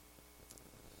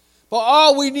 But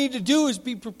all we need to do is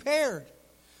be prepared.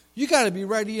 You got to be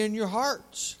ready in your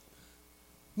hearts.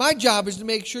 My job is to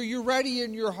make sure you're ready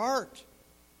in your heart.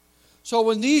 So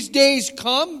when these days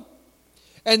come,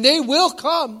 and they will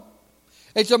come,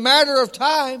 it's a matter of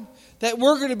time that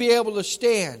we're going to be able to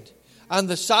stand on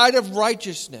the side of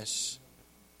righteousness.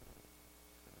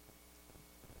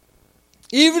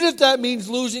 Even if that means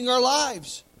losing our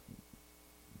lives.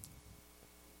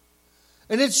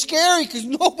 And it's scary because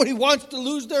nobody wants to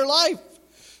lose their life.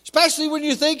 Especially when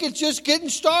you think it's just getting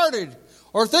started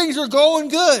or things are going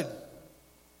good.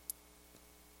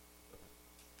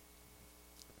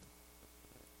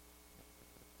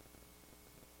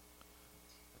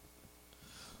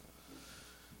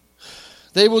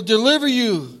 They will deliver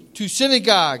you to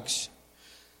synagogues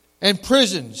and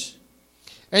prisons,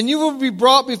 and you will be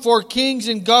brought before kings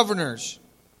and governors,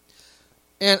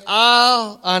 and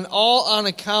all on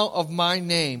account of my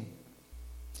name.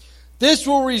 This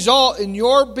will result in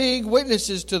your being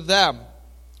witnesses to them.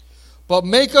 But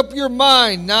make up your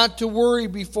mind not to worry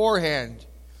beforehand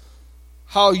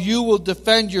how you will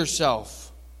defend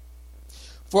yourself.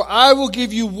 For I will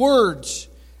give you words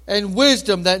and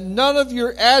wisdom that none of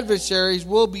your adversaries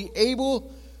will be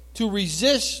able to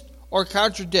resist or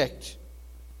contradict.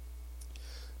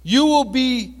 You will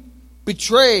be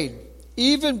betrayed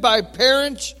even by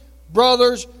parents,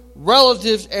 brothers,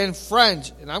 relatives, and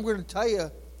friends. And I'm going to tell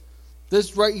you,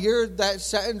 this right here, that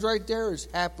sentence right there is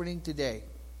happening today.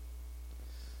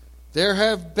 There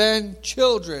have been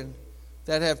children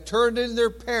that have turned in their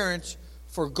parents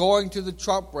for going to the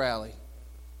Trump rally.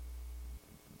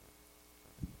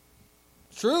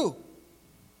 True.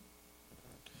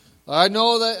 I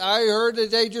know that I heard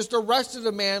that they just arrested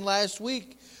a man last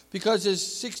week because his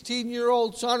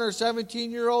 16-year-old son or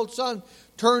 17-year-old son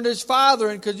turned his father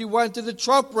in because he went to the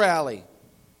Trump rally.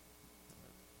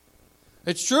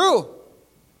 It's true.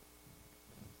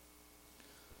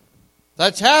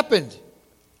 That's happened.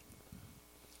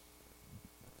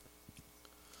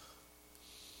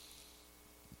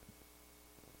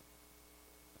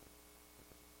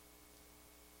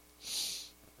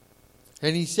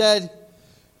 And he said,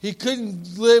 he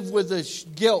couldn't live with the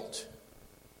guilt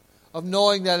of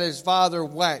knowing that his father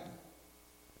went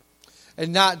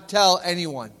and not tell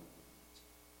anyone.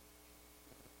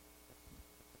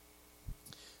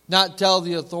 Not tell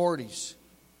the authorities.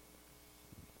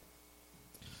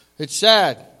 It's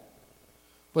sad.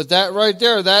 But that right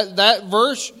there, that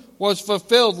verse was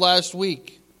fulfilled last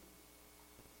week.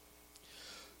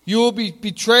 You will be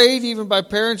betrayed even by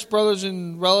parents, brothers,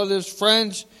 and relatives,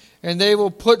 friends, and they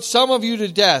will put some of you to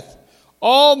death.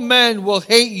 All men will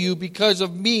hate you because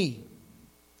of me.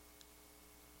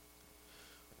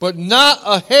 But not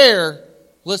a hair,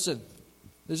 listen,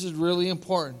 this is really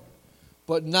important,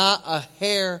 but not a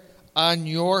hair on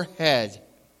your head.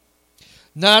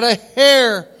 Not a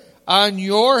hair on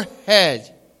your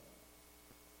head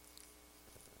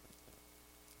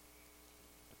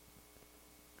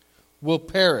will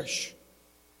perish.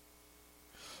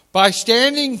 By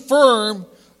standing firm,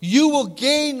 you will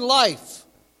gain life.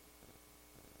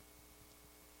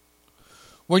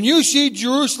 When you see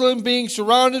Jerusalem being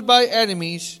surrounded by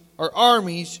enemies or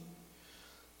armies,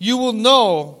 you will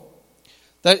know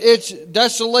that its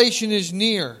desolation is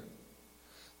near.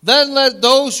 Then let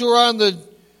those who are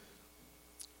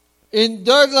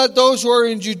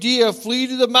in Judea flee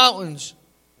to the mountains.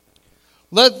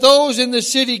 Let those in the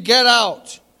city get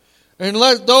out, and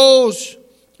let those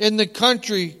in the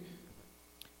country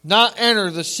not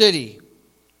enter the city.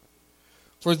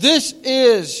 For this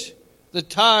is the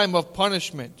time of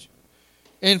punishment,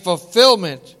 in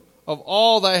fulfillment of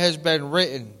all that has been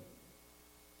written.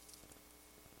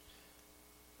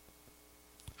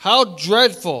 How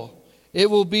dreadful it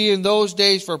will be in those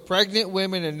days for pregnant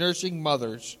women and nursing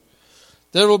mothers.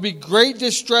 There will be great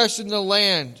distress in the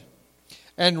land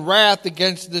and wrath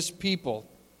against this people.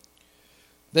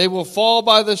 They will fall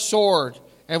by the sword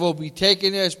and will be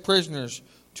taken as prisoners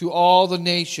to all the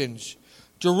nations.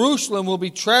 Jerusalem will be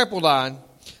trampled on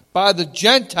by the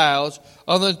Gentiles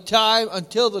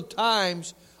until the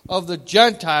times of the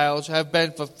Gentiles have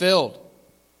been fulfilled.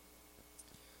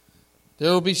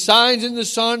 There will be signs in the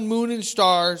sun, moon, and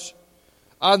stars.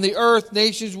 On the earth,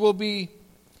 nations will be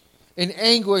in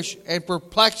anguish and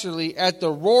perplexity at the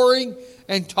roaring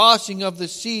and tossing of the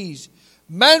seas.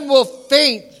 Men will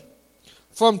faint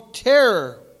from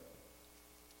terror,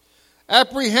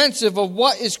 apprehensive of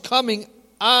what is coming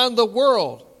on the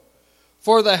world,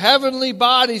 for the heavenly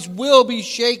bodies will be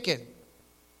shaken.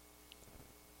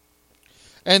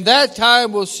 And that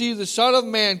time will see the Son of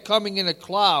Man coming in a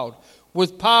cloud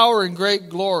with power and great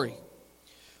glory.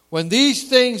 When these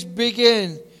things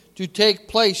begin to take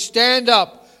place, stand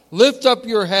up, lift up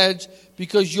your heads,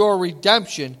 because your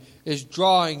redemption is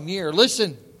drawing near.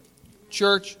 Listen,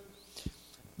 church,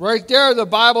 right there the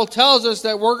Bible tells us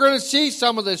that we're going to see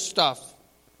some of this stuff.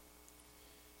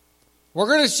 We're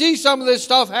going to see some of this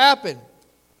stuff happen.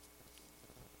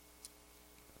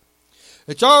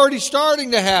 It's already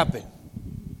starting to happen.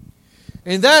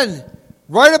 And then,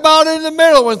 right about in the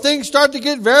middle, when things start to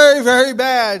get very, very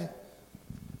bad,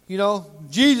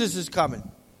 Jesus is coming.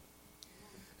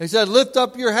 He said, lift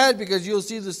up your head because you'll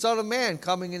see the Son of Man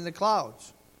coming in the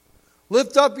clouds.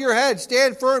 Lift up your head,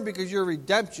 stand firm because your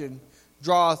redemption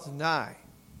draweth nigh.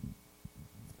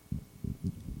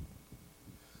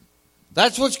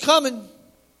 That's what's coming.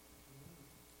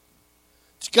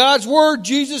 It's God's word.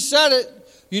 Jesus said it.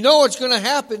 You know what's going to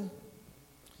happen.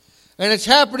 And it's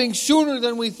happening sooner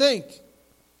than we think.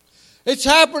 It's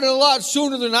happening a lot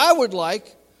sooner than I would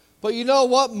like. But you know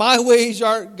what? My ways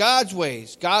are God's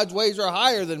ways. God's ways are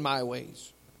higher than my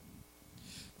ways.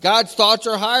 God's thoughts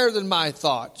are higher than my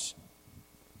thoughts.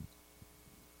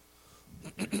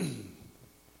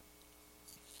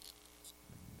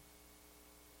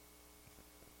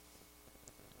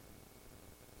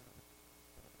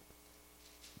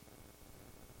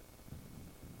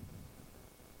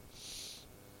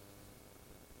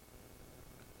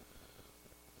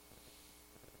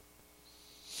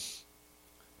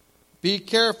 Be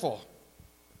careful.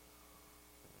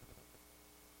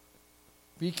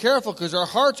 Be careful, because our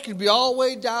hearts can be all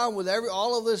weighed down with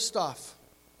all of this stuff.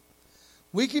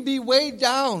 We can be weighed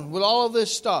down with all of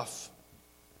this stuff.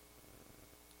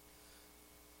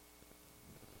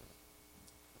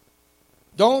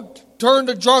 Don't turn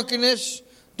to drunkenness.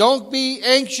 Don't be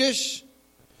anxious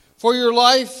for your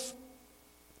life.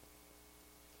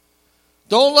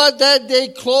 Don't let that day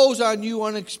close on you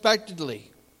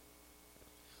unexpectedly,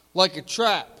 like a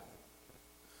trap.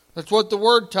 That's what the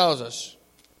word tells us.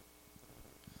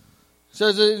 It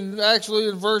says in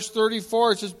verse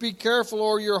 34, it says, be careful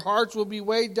or your hearts will be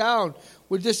weighed down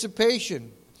with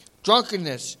dissipation,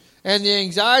 drunkenness, and the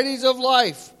anxieties of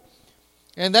life.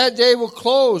 And that day will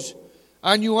close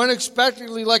on you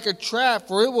unexpectedly like a trap,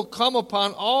 for it will come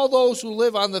upon all those who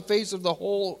live on the face of the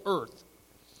whole earth.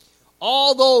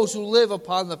 All those who live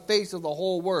upon the face of the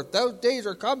whole earth. Those days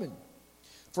are coming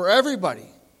for everybody.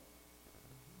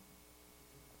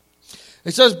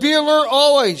 It says, be alert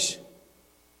always.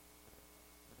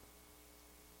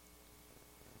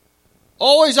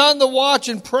 Always on the watch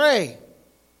and pray,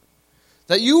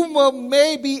 that you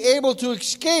may be able to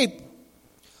escape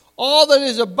all that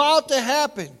is about to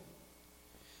happen,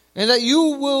 and that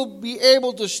you will be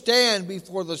able to stand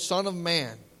before the Son of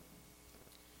Man.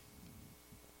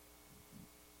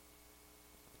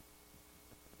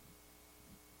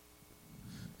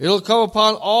 It'll come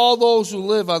upon all those who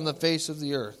live on the face of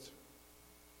the earth.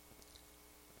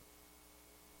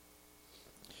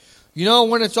 You know,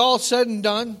 when it's all said and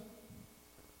done,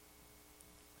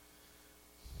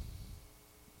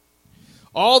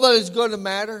 all that is going to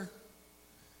matter,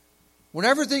 when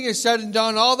everything is said and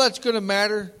done, all that's going to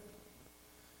matter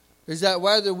is that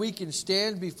whether we can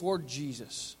stand before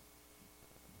Jesus.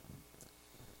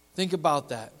 Think about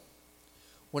that.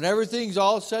 When everything's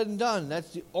all said and done,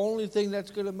 that's the only thing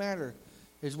that's going to matter,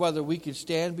 is whether we can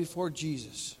stand before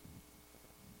Jesus.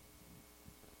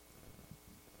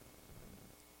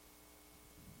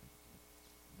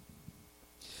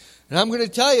 And I'm going to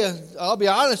tell you, I'll be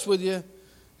honest with you,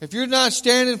 if you're not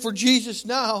standing for Jesus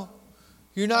now,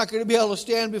 you're not going to be able to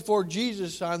stand before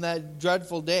Jesus on that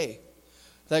dreadful day,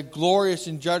 that glorious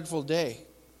and dreadful day.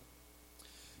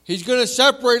 He's going to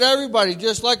separate everybody,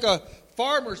 just like a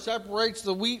farmer separates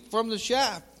the wheat from the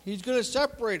chaff. He's going to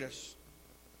separate us.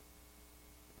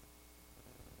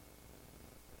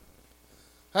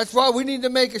 That's why we need to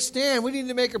make a stand. We need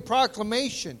to make a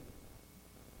proclamation.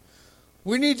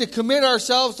 We need to commit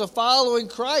ourselves to following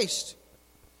Christ.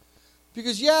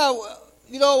 Because, yeah,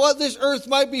 you know what? This earth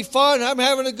might be fun. I'm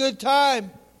having a good time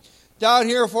down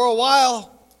here for a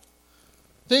while.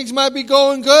 Things might be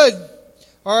going good.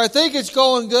 Or I think it's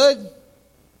going good.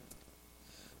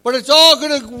 But it's all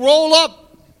going to roll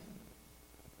up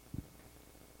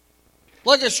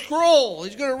like a scroll.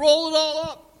 He's going to roll it all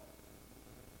up.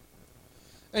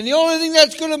 And the only thing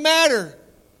that's going to matter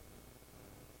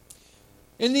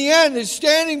in the end is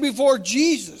standing before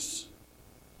Jesus.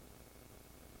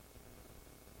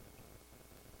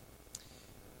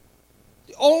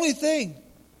 The only thing,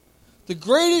 the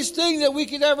greatest thing that we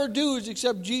could ever do is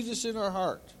accept Jesus in our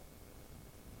heart.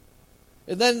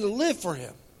 And then to live for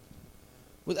Him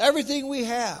with everything we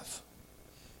have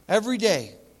every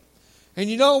day. And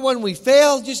you know, when we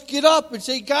fail, just get up and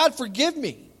say, God, forgive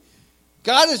me.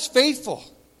 God is faithful.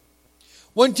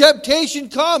 When temptation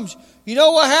comes, you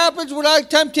know what happens when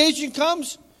temptation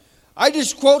comes? I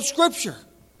just quote Scripture.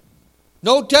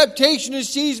 No temptation has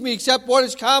seized me except what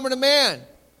is common to man.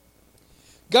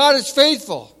 God is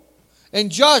faithful and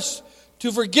just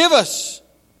to forgive us.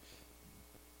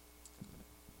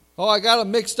 Oh, I got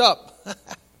them mixed up.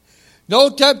 No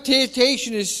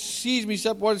temptation has seized me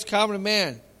except what is common to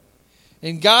man.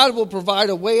 And God will provide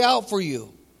a way out for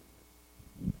you.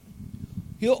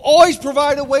 He'll always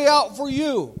provide a way out for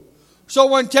you. So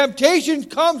when temptation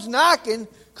comes knocking,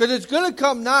 because it's going to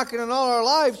come knocking in all our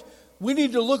lives, we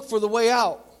need to look for the way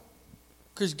out.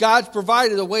 Because God's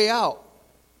provided a way out.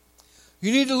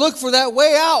 You need to look for that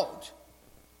way out.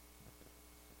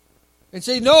 And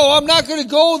say, no, I'm not going to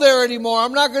go there anymore.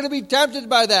 I'm not going to be tempted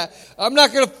by that. I'm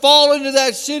not going to fall into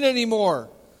that sin anymore.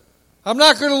 I'm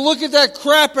not going to look at that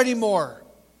crap anymore.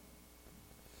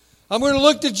 I'm going to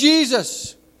look to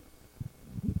Jesus.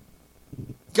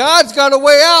 God's got a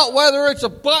way out, whether it's a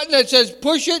button that says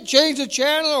push it, change the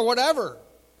channel, or whatever.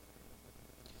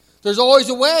 There's always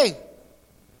a way.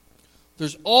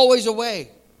 There's always a way.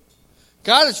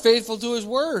 God is faithful to His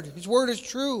Word. His Word is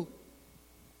true.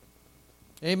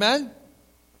 Amen?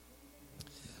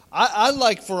 I'd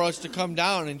like for us to come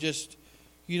down and just,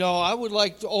 I would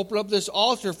like to open up this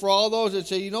altar for all those that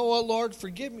say, you know what, Lord,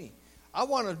 forgive me. I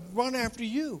want to run after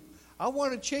you. I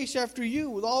want to chase after you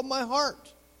with all my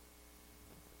heart.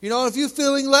 If you're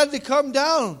feeling led to come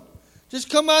down, just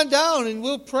come on down and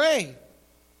we'll pray.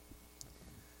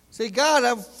 Say, God,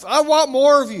 I want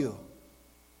more of you.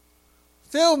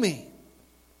 Fill me.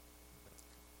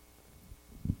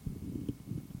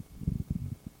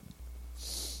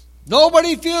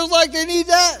 Nobody feels like they need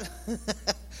that?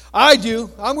 I do.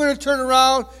 I'm going to turn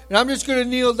around and I'm just going to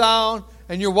kneel down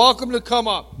and you're welcome to come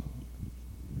up.